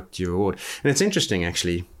part of what you reward. And it's interesting,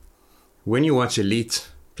 actually, when you watch elite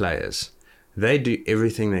players, they do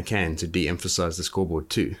everything they can to de-emphasize the scoreboard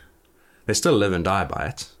too. They still live and die by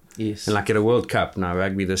it. Yes. And like at a World Cup, now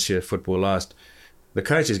rugby this year, football last, the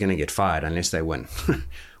coach is going to get fired unless they win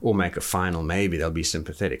or make a final. Maybe they'll be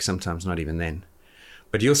sympathetic, sometimes not even then.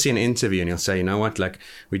 But you'll see an interview and he'll say, you know what, like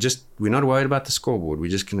we're not worried about the scoreboard.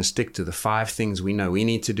 We're just going to stick to the 5 things we know we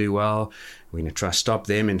need to do well. We're going to try to stop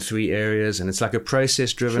them in 3 areas. And it's like a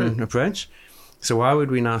process-driven approach. So why would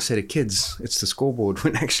we now say to kids, it's the scoreboard,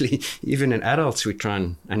 when actually even in adults we try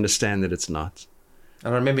and understand that it's not?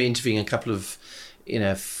 And I remember interviewing a couple of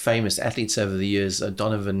famous athletes over the years.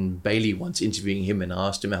 Donovan Bailey once interviewing him, and I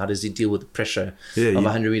asked him how does he deal with the pressure of a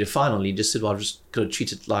 100-meter final. And he just said, well, I've just got to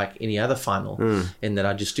treat it like any other final in that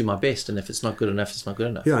I just do my best, and if it's not good enough, it's not good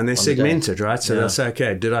enough. Yeah, and they're segmented, right? So they'll say,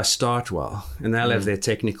 okay, did I start well? And they'll have their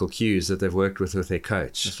technical cues that they've worked with their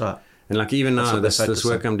coach. That's right. And like even now, this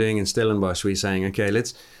work I'm doing in Stellenbosch, we're saying, okay,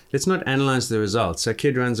 let's not analyze the results. So a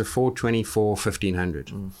kid runs a 4:24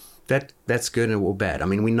 1500. That's good or bad. I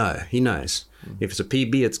mean, we know. He knows. If it's a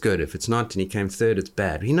PB, it's good. If it's not and he came 3rd, it's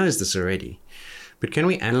bad. He knows this already. But can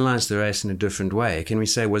we analyze the race in a different way? Can we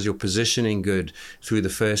say, was your positioning good through the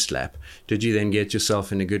first lap? Did you then get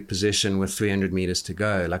yourself in a good position with 300 meters to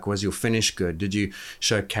go? Like, was your finish good? Did you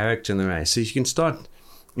show character in the race? So you can start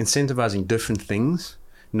incentivizing different things,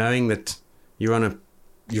 knowing that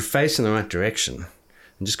you're facing the right direction.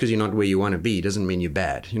 And just because you're not where you want to be doesn't mean you're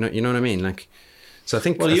bad. You know what I mean? Like, so I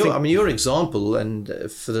think. Well, your example, and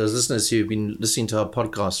for those listeners who've been listening to our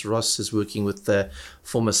podcast, Ross is working with the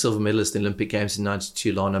former silver medalist in the Olympic Games in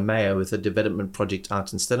 '92, Lana Meyer, with a development project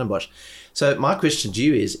out in Stellenbosch. So my question to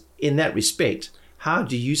you is, in that respect, how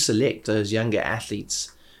do you select those younger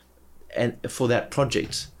athletes and for that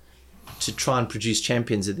project to try and produce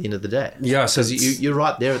champions at the end of the day? Yeah, so you're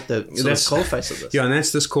right there at the sort of coalface of this. Yeah, and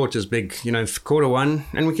this quarter's big. You know, quarter one,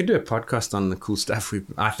 and we could do a podcast on the cool stuff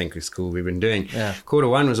I think is cool we've been doing. Yeah. Quarter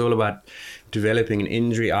one was all about developing an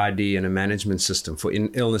injury ID and a management system for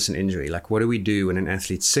illness and injury. Like, what do we do when an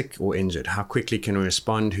athlete's sick or injured? How quickly can we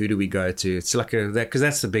respond? Who do we go to? It's like because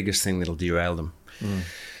that's the biggest thing that'll derail them.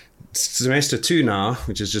 Semester 2 now,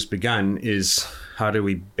 which has just begun, is how do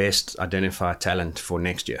we best identify talent for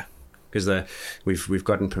next year? Because we've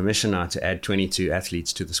gotten permission now to add 22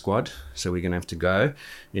 athletes to the squad. So we're going to have to go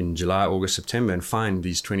in July, August, September and find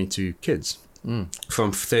these 22 kids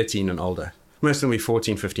from 13 and older. Most of them will be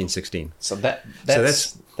 14, 15, 16. So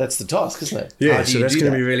that's the task, isn't it? Yeah, so that's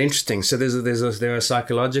going to be really interesting. So there are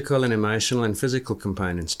psychological and emotional and physical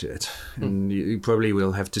components to it. And you probably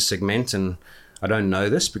will have to segment, and I don't know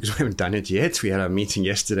this because we haven't done it yet. We had our meeting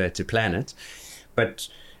yesterday to plan it. But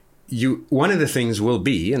one of the things will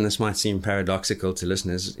be, and this might seem paradoxical to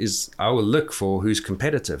listeners, is I will look for who's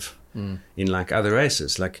competitive in like other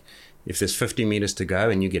races. Like if there's 50 meters to go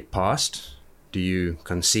and you get past, do you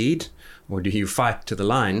concede or do you fight to the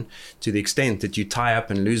line to the extent that you tie up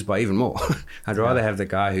and lose by even more? I'd rather have the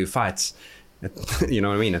guy who fights, you know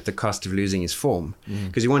what I mean, at the cost of losing his form.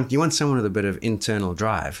 Because you want someone with a bit of internal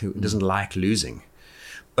drive who doesn't like losing.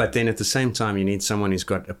 But then at the same time, you need someone who's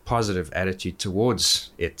got a positive attitude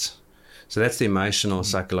towards it. So that's the emotional,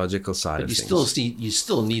 psychological side of things. But you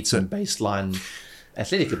still need some baseline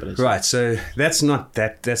athletic ability. Right. So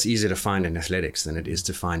that's easier to find in athletics than it is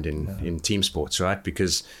to find in team sports, right?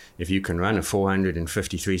 Because if you can run a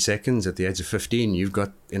 453 seconds at the age of 15, you've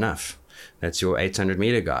got enough. That's your 800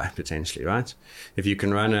 meter guy potentially, right? If you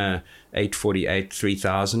can run a 848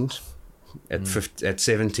 3000 at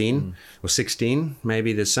 17 or 16,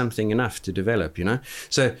 maybe there's something enough to develop, you know?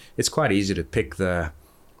 So it's quite easy to pick the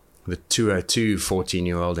 202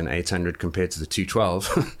 14-year-old in 800 compared to the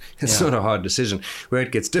 212. It's not a hard decision. Where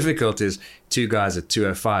it gets difficult is two guys at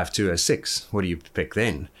 205, 206. What do you pick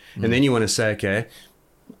then? And then you want to say, okay,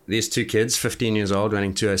 these two kids, 15 years old,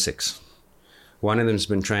 running 206. One of them's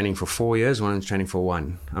been training for 4 years, one of them's training for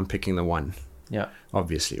 1. I'm picking the 1. Yeah.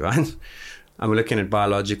 Obviously, right? I'm looking at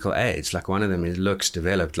biological age. Like one of them looks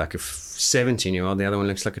developed like a 17-year-old. The other one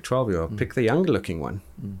looks like a 12-year-old. Pick the younger looking one,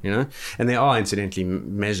 you know? And there are incidentally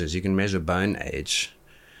measures. You can measure bone age,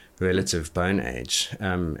 relative bone age,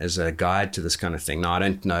 as a guide to this kind of thing. Now, I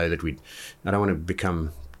don't know that I don't want to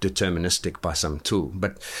become deterministic by some tool,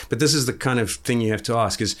 but this is the kind of thing you have to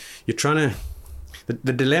ask is you're trying to,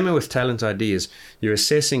 the dilemma with talent ID is you're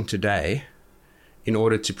assessing today in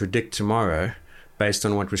order to predict tomorrow based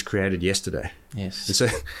on what was created yesterday. Yes.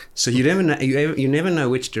 And so you never know, you never know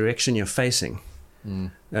which direction you're facing,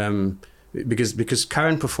 because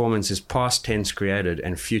current performance is past tense created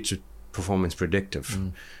and future performance predictive,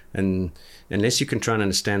 and unless you can try and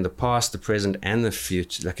understand the past, the present, and the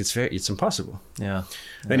future, like it's impossible. Yeah.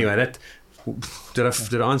 Anyway, did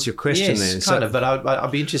I answer your question? Yes, there? Kind of. But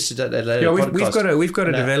I'd be interested at a later podcast. We've got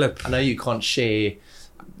to develop. I know you can't share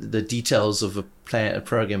the details of a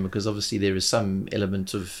program because obviously there is some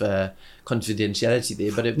element of confidentiality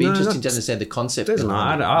there, but it'd be interesting to understand the concept.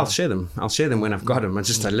 I'll share them. I'll share them when I've got them. I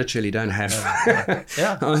literally don't have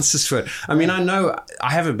answers for it. I mean, I know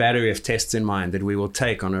I have a battery of tests in mind that we will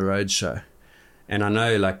take on a road show. And I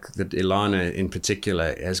know like that Ilana in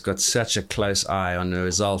particular has got such a close eye on the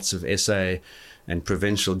results of SA and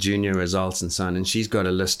provincial junior results and so on. And she's got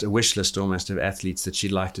a wish list almost of athletes that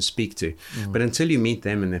she'd like to speak to. But until you meet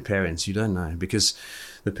them and their parents, you don't know, because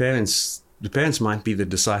the parents might be the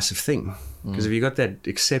decisive thing. Because if you've got that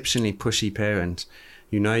exceptionally pushy parent,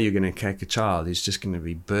 you know you're going to take a child who's just going to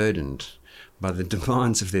be burdened by the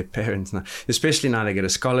demands of their parents now, especially now they get a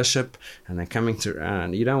scholarship and they're coming to,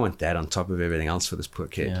 you don't want that on top of everything else for this poor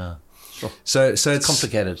kid. Yeah, sure. So it's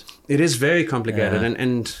complicated. It is very complicated.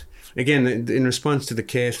 And again, in response to the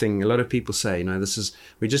care thing, a lot of people say, you know,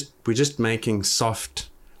 we're just making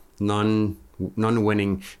soft,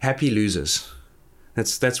 non-winning, happy losers.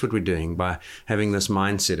 That's what we're doing by having this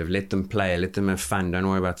mindset of let them play, let them have fun, don't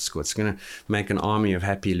worry about the score. It's going to make an army of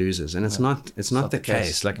happy losers, and it's not the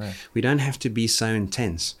case. Like we don't have to be so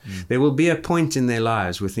intense. There will be a point in their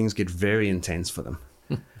lives where things get very intense for them.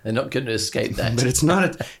 They're not going to escape that. But it's not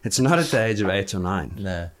at the age of 8 or 9.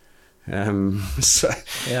 No. So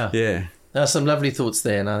yeah. There are some lovely thoughts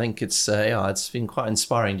there, and I think it's been quite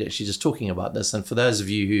inspiring to actually just talking about this. And for those of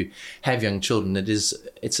you who have young children, it's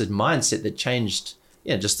a mindset that changed.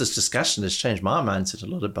 Yeah, just this discussion has changed my mindset a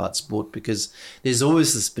lot about sport, because there's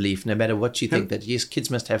always this belief, no matter what you think, that yes, kids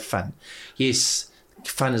must have fun. Yes,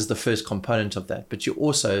 fun is the first component of that, but you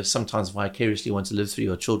also sometimes vicariously want to live through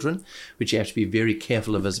your children, which you have to be very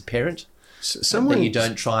careful of as a parent. That you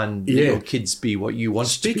don't try and let your kids be what you want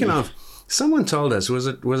to be. Speaking of, someone told us, was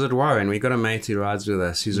it Warren? We got a mate who rides with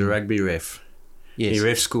us. He's a rugby ref. Yes. He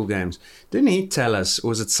refs school games. Didn't he tell us, or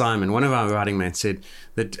was it Simon? One of our riding mates said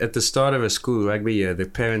that at the start of a school rugby year, the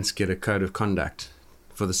parents get a code of conduct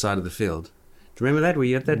for the side of the field. Do you remember that? Were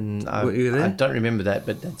you at that? Were you there? I don't remember that,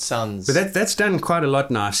 but that sounds... But that's done quite a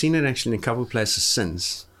lot now. I've seen it actually in a couple of places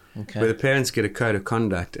since. Okay. Where the parents get a code of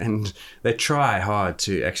conduct, and they try hard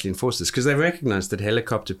to actually enforce this, because they recognize that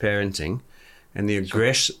helicopter parenting and the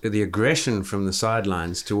aggression from the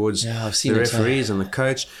sidelines towards the referees and the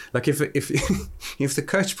coach. Like if the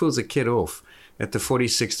coach pulls a kid off at the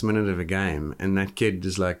 46th minute of a game, and that kid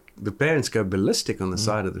is like, the parents go ballistic on the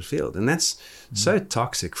side of the field, and that's so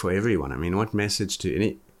toxic for everyone. I mean, what message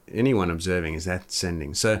to anyone observing is that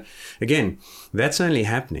sending? So again, that's only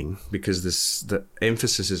happening because the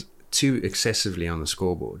emphasis is too excessively on the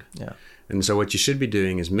scoreboard. Yeah. And so what you should be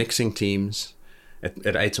doing is mixing teams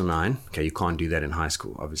at 8 or 9. Okay, you can't do that in high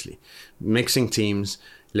school, obviously. Mixing teams,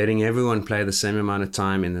 letting everyone play the same amount of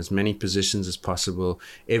time in as many positions as possible.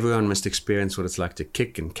 Everyone must experience what it's like to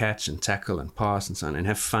kick and catch and tackle and pass and so on, and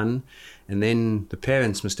have fun. And then the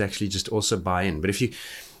parents must actually just also buy in. But if you,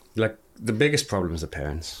 like, the biggest problem is the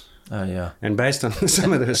parents. Oh, yeah. And based on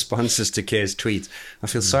some of the responses to Ker's tweets, I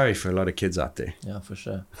feel sorry for a lot of kids out there. Yeah, for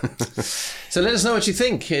sure. So let us know what you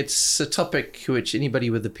think. It's a topic which anybody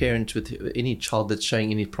with a parent, with any child that's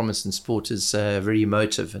showing any promise in sport, is very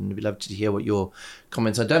emotive, and we'd love to hear what your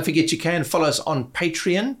comments are. Don't forget you can follow us on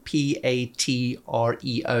Patreon, Patreon,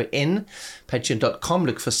 patreon.com.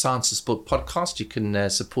 Look for Science of Sport Podcast. You can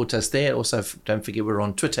support us there. Also, don't forget we're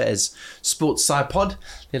on Twitter as Sports SciPod.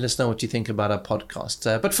 Let us know what you think about our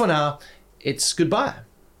podcast. But for now, it's goodbye.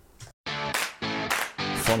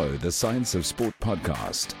 Follow the Science of Sport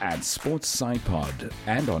podcast at Sports SciPod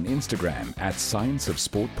and on Instagram at Science of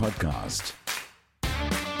Sport Podcast.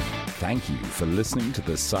 Thank you for listening to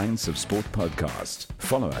the Science of Sport podcast.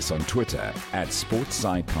 Follow us on Twitter at Sports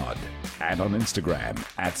SciPod and on Instagram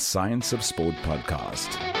at Science of Sport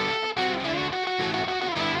Podcast.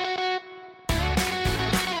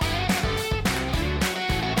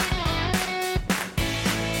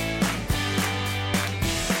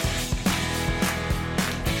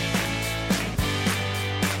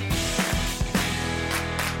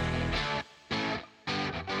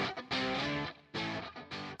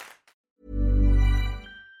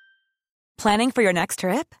 Planning for your next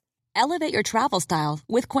trip? Elevate your travel style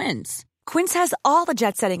with Quince. Quince has all the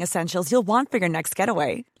jet-setting essentials you'll want for your next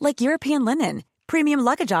getaway, like European linen, premium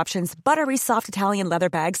luggage options, buttery soft Italian leather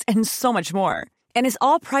bags, and so much more. And is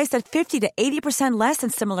all priced at 50 to 80% less than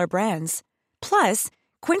similar brands. Plus,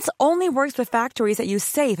 Quince only works with factories that use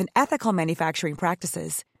safe and ethical manufacturing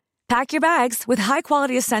practices. Pack your bags with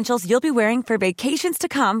high-quality essentials you'll be wearing for vacations to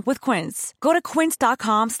come with Quince. Go to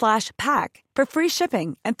quince.com/pack for free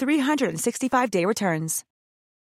shipping and 365-day returns.